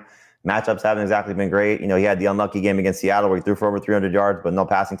time. Matchups haven't exactly been great. He had the unlucky game against Seattle where he threw for over 300 yards, but no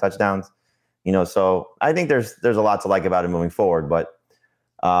passing touchdowns. So I think there's a lot to like about him moving forward. But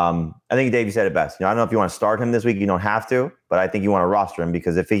I think, Dave, you said it best. I don't know if you want to start him this week. You don't have to, but I think you want to roster him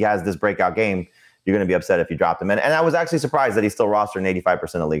because if he has this breakout game, you're going to be upset if you dropped him. And I was actually surprised that he's still rostered in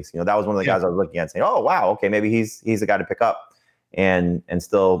 85% of leagues. That was one of the guys I was looking at saying, oh, wow, okay, maybe he's the guy to pick up. And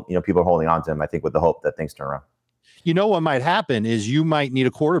still, people are holding on to him, I think, with the hope that things turn around. What might happen is you might need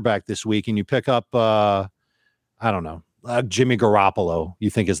a quarterback this week and you pick up, I don't know, Jimmy Garoppolo, you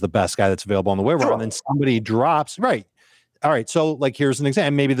think is the best guy that's available on the waiver, and then somebody drops. Right. All right. So, here's an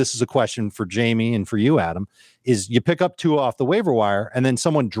example. Maybe this is a question for Jamie and for you, Adam, is you pick up Tua off the waiver wire and then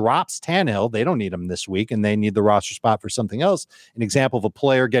someone drops Tannehill. They don't need him this week and they need the roster spot for something else. An example of a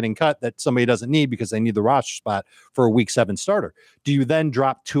player getting cut that somebody doesn't need because they need the roster spot for a week 7 starter. Do you then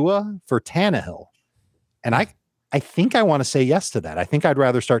drop Tua for Tannehill? And I think I want to say yes to that. I think I'd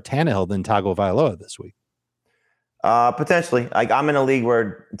rather start Tannehill than Tagovailoa this week. Potentially. I'm in a league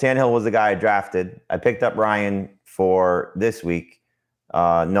where Tannehill was the guy I drafted. I picked up Ryan for this week,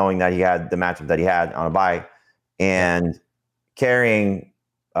 knowing that he had the matchup that he had on a bye and carrying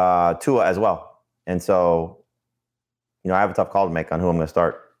Tua as well. And so, I have a tough call to make on who I'm going to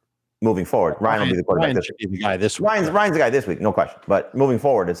start moving forward. Ryan will be the quarterback this week. Ryan's the guy this week, no question. But moving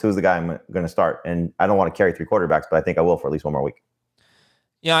forward, it's who's the guy I'm going to start. And I don't want to carry 3 quarterbacks, but I think I will for at least one more week.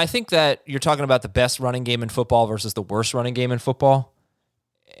 Yeah, I think that you're talking about the best running game in football versus the worst running game in football.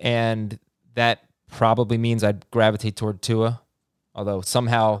 And that probably means I'd gravitate toward Tua, although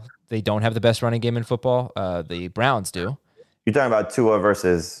somehow they don't have the best running game in football. The Browns do. You're talking about Tua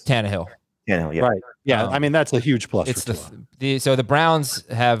versus Tannehill. Tannehill, yeah. Right. Yeah, I mean, that's a huge plus. It's so the Browns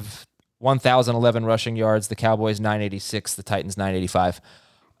have 1,011 rushing yards. The Cowboys 986. The Titans 985.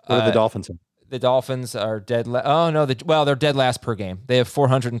 What are the Dolphins in? The Dolphins are dead. They're dead last per game. They have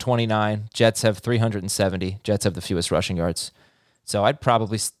 429. Jets have 370. Jets have the fewest rushing yards. So I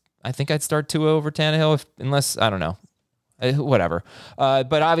think I'd start Tua over Tannehill unless I don't know, whatever.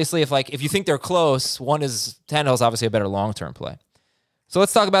 But obviously, if you think they're close, Tannehill's obviously a better long-term play. So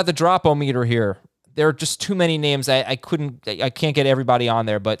let's talk about the drop-o-meter here. There are just too many names. I can't get everybody on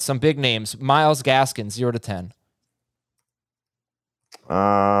there, but some big names. Myles Gaskin, 0 to 10.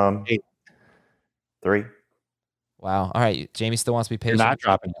 8. 3. Wow. All right. Jamie still wants to be patient. You're not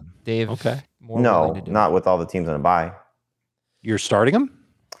dropping him. Dave. Okay. No, not with all the teams on a bye. You're starting him?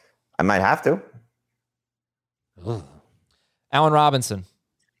 I might have to. Ugh. Allen Robinson.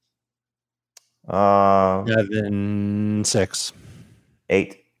 7, 6.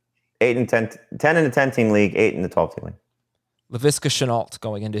 8. 8 and 10. 10 in the 10-team league, 8 in the 12-team league. Laviska Shenault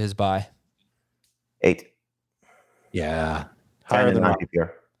going into his bye. 8. Yeah. 10 in non-PPR.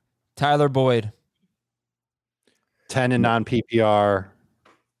 Tyler Boyd. 10 in non-PPR.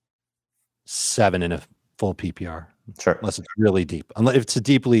 7 in a full PPR. Sure. Unless it's really deep. If it's a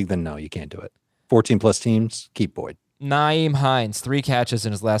deep league, then no, you can't do it. 14 plus teams, keep Boyd. Nyheim Hines, 3 catches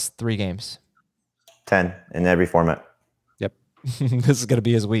in his last 3 games. 10 in every format. Yep. This is going to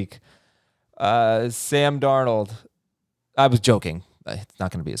be his week. Sam Darnold. I was joking. It's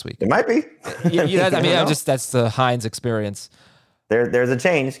not going to be his week. It might be. That's the Hines experience. There's a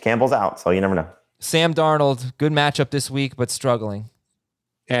change. Campbell's out, so you never know. Sam Darnold, good matchup this week, but struggling.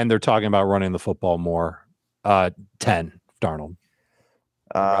 And they're talking about running the football more. 10, Darnold.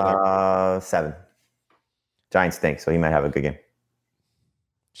 7. Giants stink, so he might have a good game.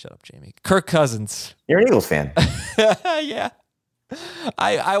 Shut up, Jamie. Kirk Cousins. You're an Eagles fan. Yeah.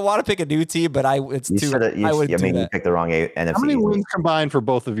 I want to pick a new team, but you picked the wrong NFC. How many wins combined for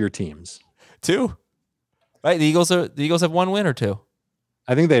both of your teams? 2. Right, the Eagles have 1 win or 2.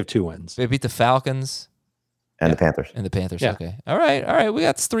 I think they have 2 wins. They beat the Falcons and the Panthers. And the Panthers. Yeah. Okay. All right. We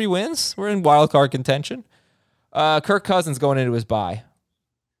got 3 wins. We're in wild card contention. Kirk Cousins going into his bye.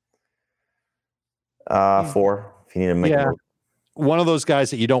 4. If you need to make a move. One of those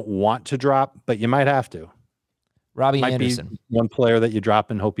guys that you don't want to drop, but you might have to. Robbie Might Anderson. be one player that you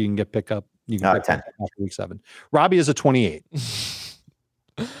drop and hope you can get pick up. You can pick 10 up after week 7. Robbie is a 28.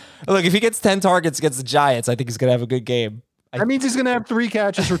 Look, if he gets 10 targets against the Giants, I think he's going to have a good game. That means he's going to have 3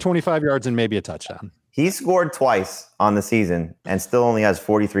 catches for 25 yards and maybe a touchdown. He scored twice on the season and still only has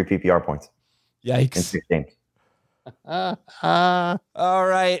 43 PPR points Yikes. in 6 games. All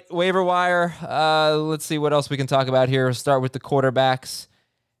right, waiver wire. Let's see what else we can talk about here. We'll start with the quarterbacks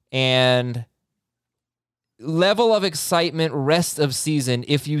and level of excitement rest of season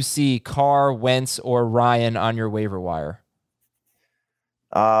if you see Carr, Wentz, or Ryan on your waiver wire.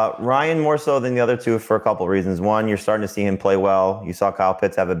 Ryan more so than the other two for a couple of reasons. One, you're starting to see him play well. You saw Kyle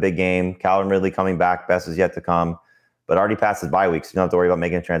Pitts have a big game. Calvin Ridley coming back. Best is yet to come. But already passed his bye week, so you don't have to worry about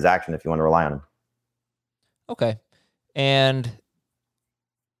making a transaction if you want to rely on him. Okay. And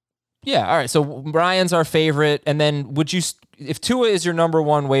yeah, all right. So Ryan's our favorite. And then would you, if Tua is your number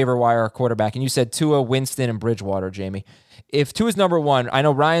one waiver wire quarterback, and you said Tua, Winston, and Bridgewater, Jamie, if Tua's number one, I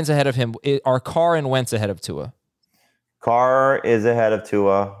know Ryan's ahead of him. Are Carr and Wentz ahead of Tua? Carr is ahead of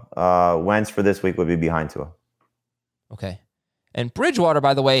Tua. Wentz for this week would be behind Tua. Okay. And Bridgewater,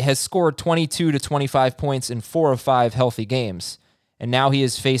 by the way, has scored 22 to 25 points in 4 of 5 healthy games. And now he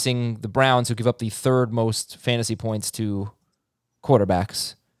is facing the Browns, who give up the 3rd most fantasy points to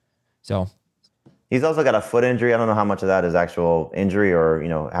quarterbacks. So he's also got a foot injury. I don't know how much of that is actual injury or,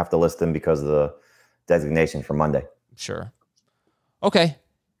 have to list him because of the designation for Monday. Sure. Okay.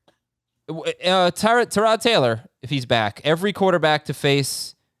 Tyrod Taylor, if he's back, every quarterback to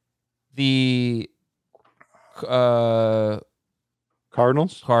face the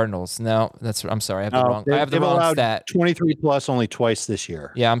Cardinals. No, I'm sorry. I have the wrong stat. 23 plus only twice this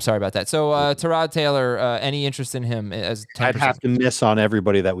year. Yeah, I'm sorry about that. So Tyrod Taylor, any interest in him as 10%? I'd have to miss on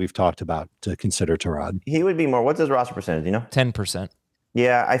everybody that we've talked about to consider Tyrod. He would be more. What's his roster percentage? 10%.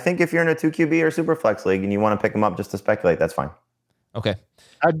 Yeah, I think if you're in a 2 QB or super flex league and you want to pick him up just to speculate, that's fine. Okay.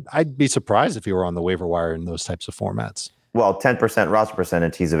 I'd be surprised if he were on the waiver wire in those types of formats. Well, 10% roster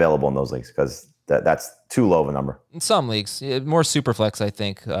percentage, he's available in those leagues because that's too low of a number. In some leagues, more Superflex, I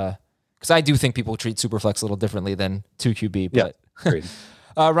think, because I do think people treat Superflex a little differently than 2 QB. But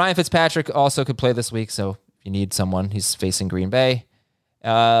Ryan Fitzpatrick also could play this week, so if you need someone, he's facing Green Bay.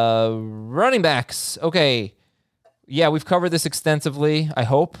 Running backs, okay. Yeah, we've covered this extensively, I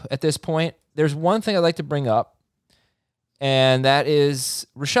hope, at this point. There's one thing I'd like to bring up, and that is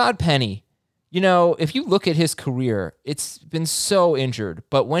Rashad Penny. If you look at his career, it's been so injured,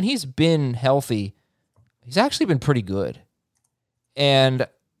 but when he's been healthy, he's actually been pretty good. And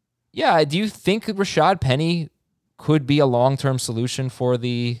yeah, do you think Rashad Penny could be a long-term solution for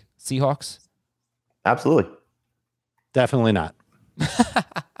the Seahawks? Absolutely. Definitely not.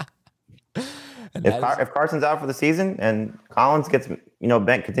 If Carson's out for the season and Collins gets,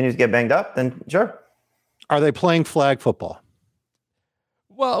 continues to get banged up, then sure. Are they playing flag football?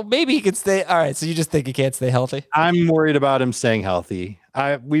 Well, maybe he could stay. All right, so you just think he can't stay healthy? I'm worried about him staying healthy.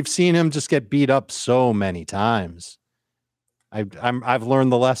 We've seen him just get beat up so many times. I've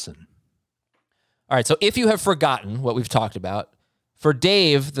learned the lesson. All right, so if you have forgotten what we've talked about, for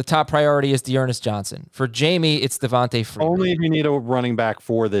Dave, the top priority is Dearness Johnson. For Jamie, it's Devontae Freeman. Only if you need a running back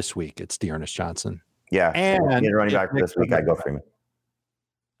for this week, it's Dearness Johnson. Yeah, and if you need a running back for this week, I'd go Freeman. All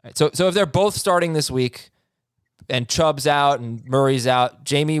right, so if they're both starting this week, and Chubb's out and Murray's out,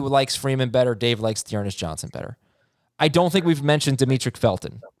 Jamie likes Freeman better. Dave likes Dearness Johnson better. I don't think we've mentioned Demetric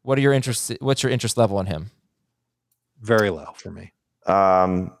Felton. What's your interest level on him? Very low for me.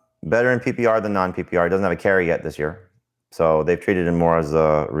 Better in PPR than non-PPR. He doesn't have a carry yet this year. So they've treated him more as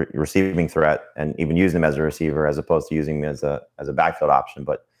a receiving threat and even used him as a receiver as opposed to using him as a backfield option.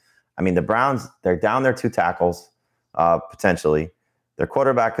 But, the Browns, they're down their 2 tackles, potentially. Their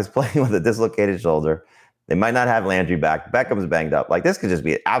quarterback is playing with a dislocated shoulder. They might not have Landry back. Beckham's banged up. This could just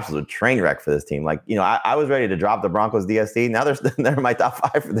be an absolute train wreck for this team. I was ready to drop the Broncos DST. Now they're in my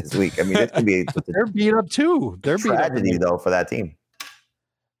top 5 for this week. It could be. They're beat up too. They're tragedy though for that team.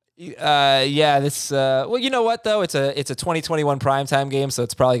 Yeah. This. Well, you know what though? It's a 2021 primetime game, so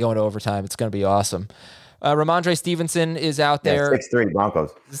it's probably going to overtime. It's going to be awesome. Ramondre Stevenson is out there. 6'3"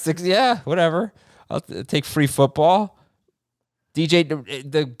 Broncos. 6. Yeah, whatever. I'll take free football.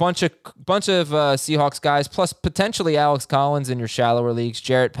 DJ, the bunch of Seahawks guys, plus potentially Alex Collins in your shallower leagues.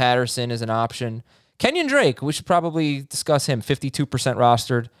 Jarrett Patterson is an option. Kenyon Drake, we should probably discuss him. 52%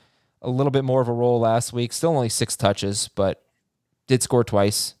 rostered, a little bit more of a role last week. Still only 6 touches, but did score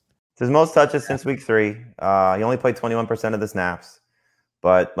twice. It's his most touches since week 3. He only played 21% of the snaps,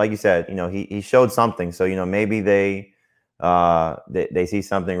 but like you said, he showed something. So maybe they they see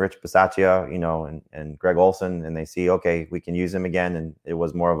something, Rich Bisaccia, and Greg Olson, and they see, okay, we can use him again. And it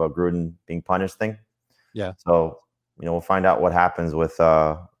was more of a Gruden being punished thing. Yeah. So, we'll find out what happens with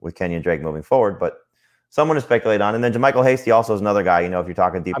Kenyon Drake moving forward, but someone to speculate on. And then JaMychal Hasty also is another guy, if you're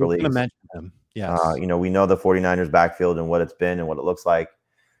talking deeper leagues. I was going to mention him. Yes. We know the 49ers backfield and what it's been and what it looks like.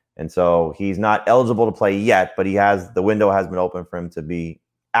 And so he's not eligible to play yet, but the window has been open for him to be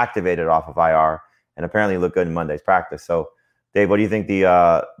activated off of IR and apparently look good in Monday's practice. So, Dave, what do you think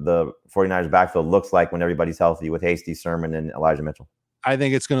the 49ers backfield looks like when everybody's healthy with Hasty, Sermon, and Elijah Mitchell? I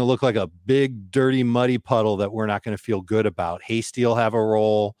think it's going to look like a big, dirty, muddy puddle that we're not going to feel good about. Hasty will have a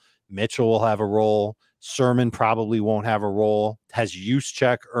role. Mitchell will have a role. Sermon probably won't have a role. Has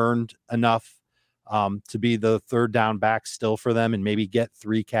Juszczyk earned enough to be the third down back still for them and maybe get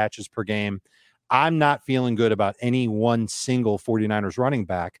 3 catches per game? I'm not feeling good about any one single 49ers running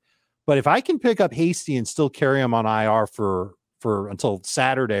back. But if I can pick up Hasty and still carry him on IR for until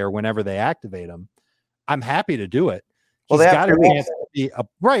Saturday or whenever they activate him, I'm happy to do it. Well, He's they got have a 3 chance to be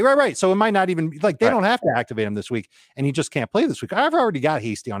right. So it might not even they don't have to activate him this week, and he just can't play this week. I've already got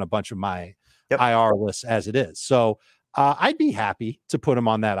Hasty on a bunch of my IR lists as it is. So I'd be happy to put him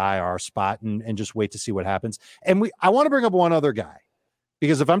on that IR spot and just wait to see what happens. And I want to bring up one other guy,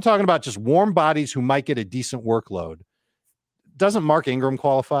 because if I'm talking about just warm bodies who might get a decent workload, doesn't Mark Ingram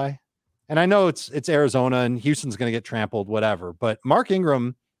qualify? And I know it's Arizona and Houston's going to get trampled, whatever, but Mark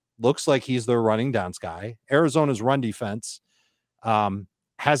Ingram looks like he's their running downs guy. Arizona's run defense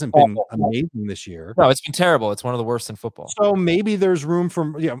hasn't been amazing this year. No, it's been terrible. It's one of the worst in football. So maybe there's room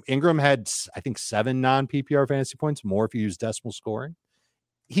for, Ingram had, I think, 7 non-PPR fantasy points, more if you use decimal scoring.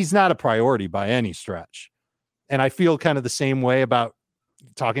 He's not a priority by any stretch. And I feel kind of the same way about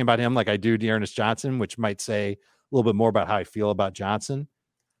talking about him like I do Dearness Johnson, which might say a little bit more about how I feel about Johnson.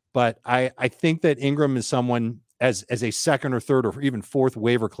 But I think that Ingram is someone as a second or third or even fourth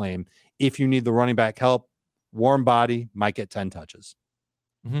waiver claim. If you need the running back help, warm body might get 10 touches.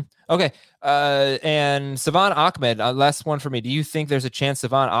 Mm-hmm. Okay. And Savon Ahmed, last one for me. Do you think there's a chance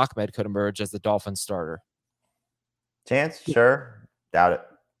Savon Ahmed could emerge as the Dolphins starter? Chance? Sure. Doubt it.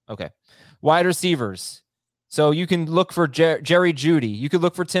 Okay. Wide receivers. So you can look for Jerry Jeudy. You could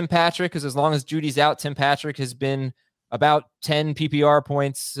look for Tim Patrick, because as long as Judy's out, Tim Patrick has been about 10 PPR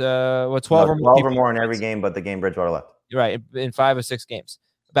points, 12 or more in every game, but the game Bridgewater left. You're right, in 5 or 6 games.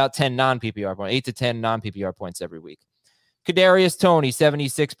 About 10 non-PPR points, 8 to 10 non-PPR points every week. Kadarius Toney,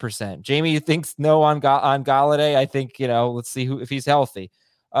 76%. Jamie thinks no on Galladay. I think, let's see if he's healthy.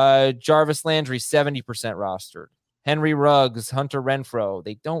 Jarvis Landry, 70% rostered. Henry Ruggs, Hunter Renfrow.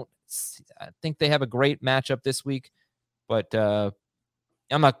 I think they have a great matchup this week, but I'm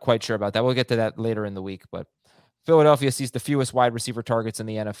not quite sure about that. We'll get to that later in the week, but Philadelphia sees the fewest wide receiver targets in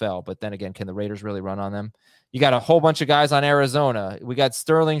the NFL, but then again, can the Raiders really run on them? You got a whole bunch of guys on Arizona. We got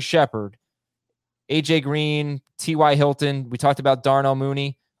Sterling Shepard, AJ Green, T.Y. Hilton. We talked about Darnell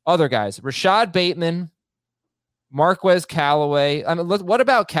Mooney. Other guys, Rashad Bateman, Marquez Callaway. I mean, what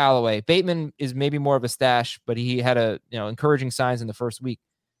about Callaway? Bateman is maybe more of a stash, but he had encouraging signs in the first week.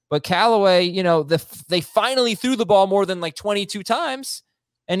 But Callaway, they finally threw the ball more than 22 times.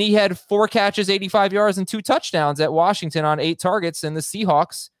 And he had 4 catches, 85 yards, and 2 touchdowns at Washington on 8 targets. And the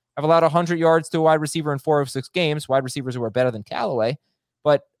Seahawks have allowed 100 yards to a wide receiver in 4 of 6 games. Wide receivers who are better than Callaway.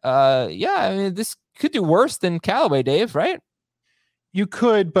 But, this could do worse than Callaway, Dave, right? You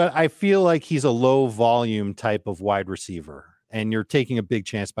could, but I feel like he's a low volume type of wide receiver. And you're taking a big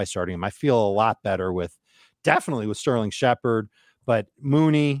chance by starting him. I feel a lot better definitely with Sterling Shepard, but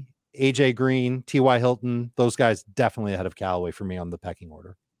Mooney, AJ Green, T.Y. Hilton, those guys definitely ahead of Callaway for me on the pecking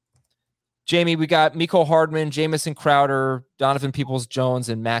order. Jamie, we got Mecole Hardman, Jamison Crowder, Donovan Peoples-Jones,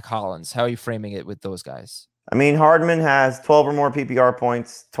 and Mac Hollins. How are you framing it with those guys? I mean, Hardman has 12 or more PPR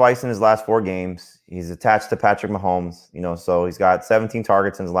points twice in his last 4 games. He's attached to Patrick Mahomes, so he's got 17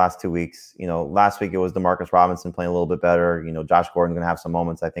 targets in his last 2 weeks. Last week it was DeMarcus Robinson playing a little bit better. Josh Gordon's going to have some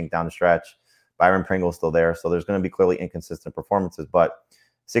moments, I think, down the stretch. Byron Pringle's still there. So there's going to be clearly inconsistent performances, but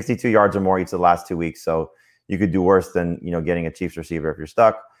 62 yards or more each of the last 2 weeks. So you could do worse than, getting a Chiefs receiver if you're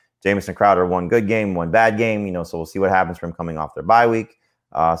stuck. Jamison Crowder, 1 good game, 1 bad game, so we'll see what happens from coming off their bye week.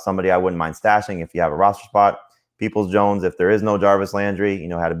 Somebody I wouldn't mind stashing if you have a roster spot. Peoples-Jones, if there is no Jarvis Landry,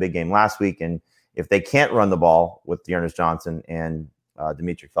 had a big game last week. And if they can't run the ball with Dearness Johnson and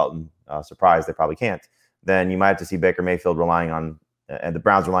Demetri Felton, surprised they probably can't, then you might have to see Baker Mayfield and the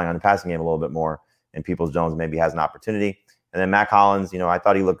Browns relying on the passing game a little bit more, and Peoples-Jones maybe has an opportunity. And then Mac Hollins, I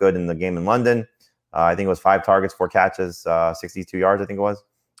thought he looked good in the game in London. I think it was 5 targets, 4 catches, 62 yards, I think it was.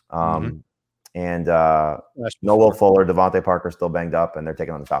 And no Will Fuller, Devontae Parker still banged up, and they're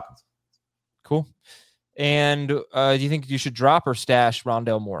taking on the Falcons. Cool. And do you think you should drop or stash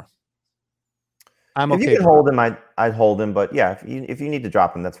Rondale Moore? I'm if okay. you can hold him, I'd hold him. But yeah, if you need to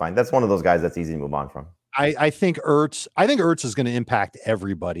drop him, that's fine. That's one of those guys that's easy to move on from. I think Ertz is going to impact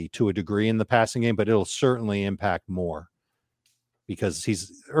everybody to a degree in the passing game, but it'll certainly impact Moore because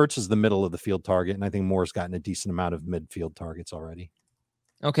Ertz is the middle of the field target, and I think Moore's gotten a decent amount of midfield targets already.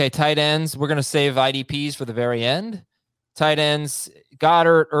 Okay, tight ends. We're going to save IDPs for the very end. Tight ends,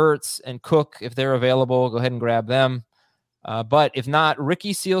 Goddard, Ertz, and Cook, if they're available, go ahead and grab them. But if not,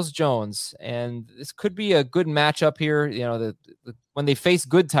 Ricky Seals-Jones. And this could be a good matchup here. You know, when they face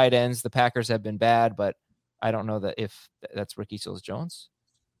good tight ends, the Packers have been bad, but I don't know that if that's Ricky Seals-Jones.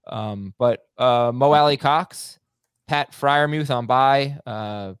 But Mo Alley-Cox, Pat Freiermuth on bye.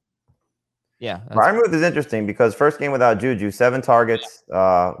 Freiermuth is interesting because first game without Juju, 7 targets,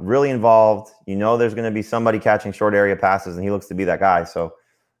 really involved. You know there's going to be somebody catching short area passes, and he looks to be that guy. So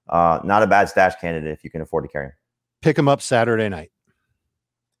not a bad stash candidate if you can afford to carry him. Pick him up Saturday night.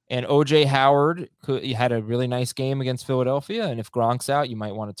 And O.J. Howard had a really nice game against Philadelphia, and if Gronk's out, you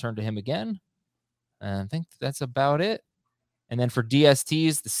might want to turn to him again. And I think that's about it. And then for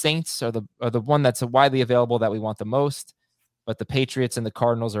DSTs, the Saints are the one that's widely available that we want the most. But the Patriots and the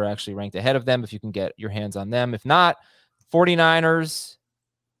Cardinals are actually ranked ahead of them if you can get your hands on them. If not, 49ers.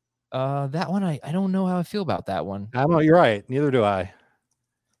 That one, I don't know how I feel about that one. You're right. Neither do I.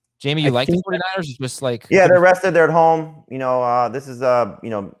 Jamie, you like the 49ers? Just like they're rested. They're at home. You know, this is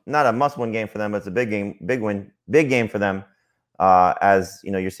not a must-win game for them, but it's a big game for them. As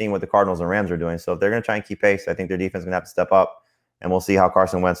you know, you're seeing what the Cardinals and Rams are doing. So if they're going to try and keep pace, I think their defense is going to have to step up, and we'll see how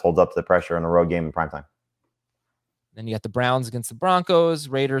Carson Wentz holds up to the pressure in a road game in primetime. Then you got the Browns against the Broncos,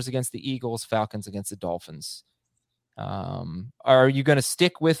 Raiders against the Eagles, Falcons against the Dolphins. Are you going to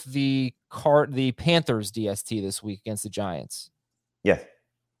stick with the Panthers DST this week against the Giants? Yes.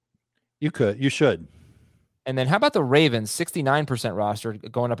 You should. And then how about the Ravens, 69% roster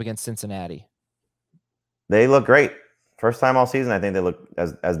going up against Cincinnati? They look great. First time all season, I think they look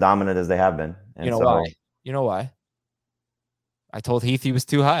as dominant as they have been. And you know why? I told Heath he was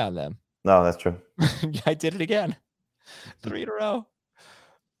too high on them. No, that's true. I did it again. 3 in a row.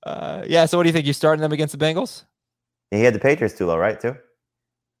 So what do you think? You starting them against the Bengals? He had the Patriots too low, right? Too?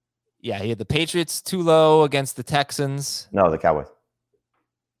 Yeah, he had the Patriots too low against the Texans. No, the Cowboys.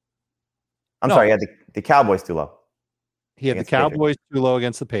 Sorry, he had the Cowboys too low. He had the Cowboys too low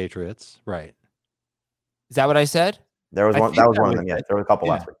against the Patriots. Right. Is that what I said? There was one. That was one of them. Yes, there were a couple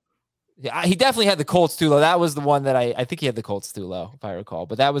last week. Yeah, he definitely had the Colts too low. That was the one that I think he had the Colts too low, if I recall.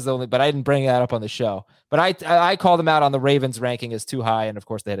 But that was the only. But I didn't bring that up on the show. But I called him out on the Ravens ranking as too high, and of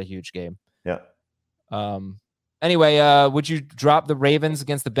course they had a huge game. Yeah. Anyway, would you drop the Ravens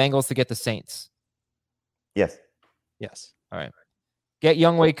against the Bengals to get the Saints? Yes. All right. Get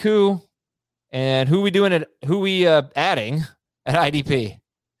Younghoe Koo, and who we adding at IDP?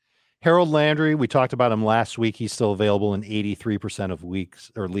 Harold Landry, we talked about him last week. He's still available in 83% of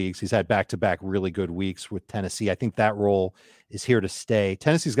weeks or leagues. He's had back-to-back really good weeks with Tennessee. I think that role is here to stay.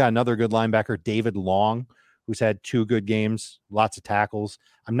 Tennessee's got another good linebacker, David Long, who's had 2 good games, lots of tackles.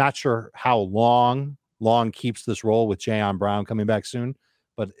 I'm not sure how long keeps this role with Jayon Brown coming back soon,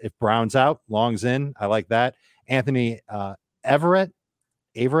 but if Brown's out, Long's in. I like that. Anthony Averett,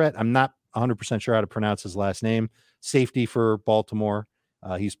 I'm not 100% sure how to pronounce his last name. Safety for Baltimore.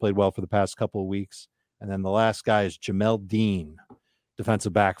 He's played well for the past couple of weeks. And then the last guy is Jamel Dean,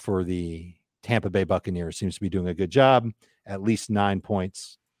 defensive back for the Tampa Bay Buccaneers. Seems to be doing a good job. At least 11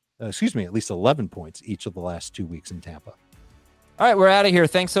 points each of the last 2 weeks in Tampa. All right, we're out of here.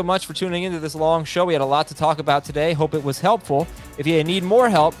 Thanks so much for tuning into this long show. We had a lot to talk about today. Hope it was helpful. If you need more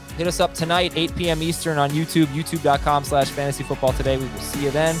help, hit us up tonight, 8 p.m. Eastern on YouTube, youtube.com/fantasyfootballtoday. We will see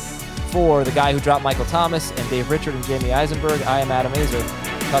you then. For the guy who dropped Michael Thomas and Dave Richard and Jamie Eisenberg, I am Adam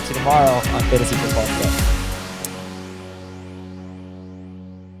Azer. Talk to you tomorrow on Fantasy Football Today.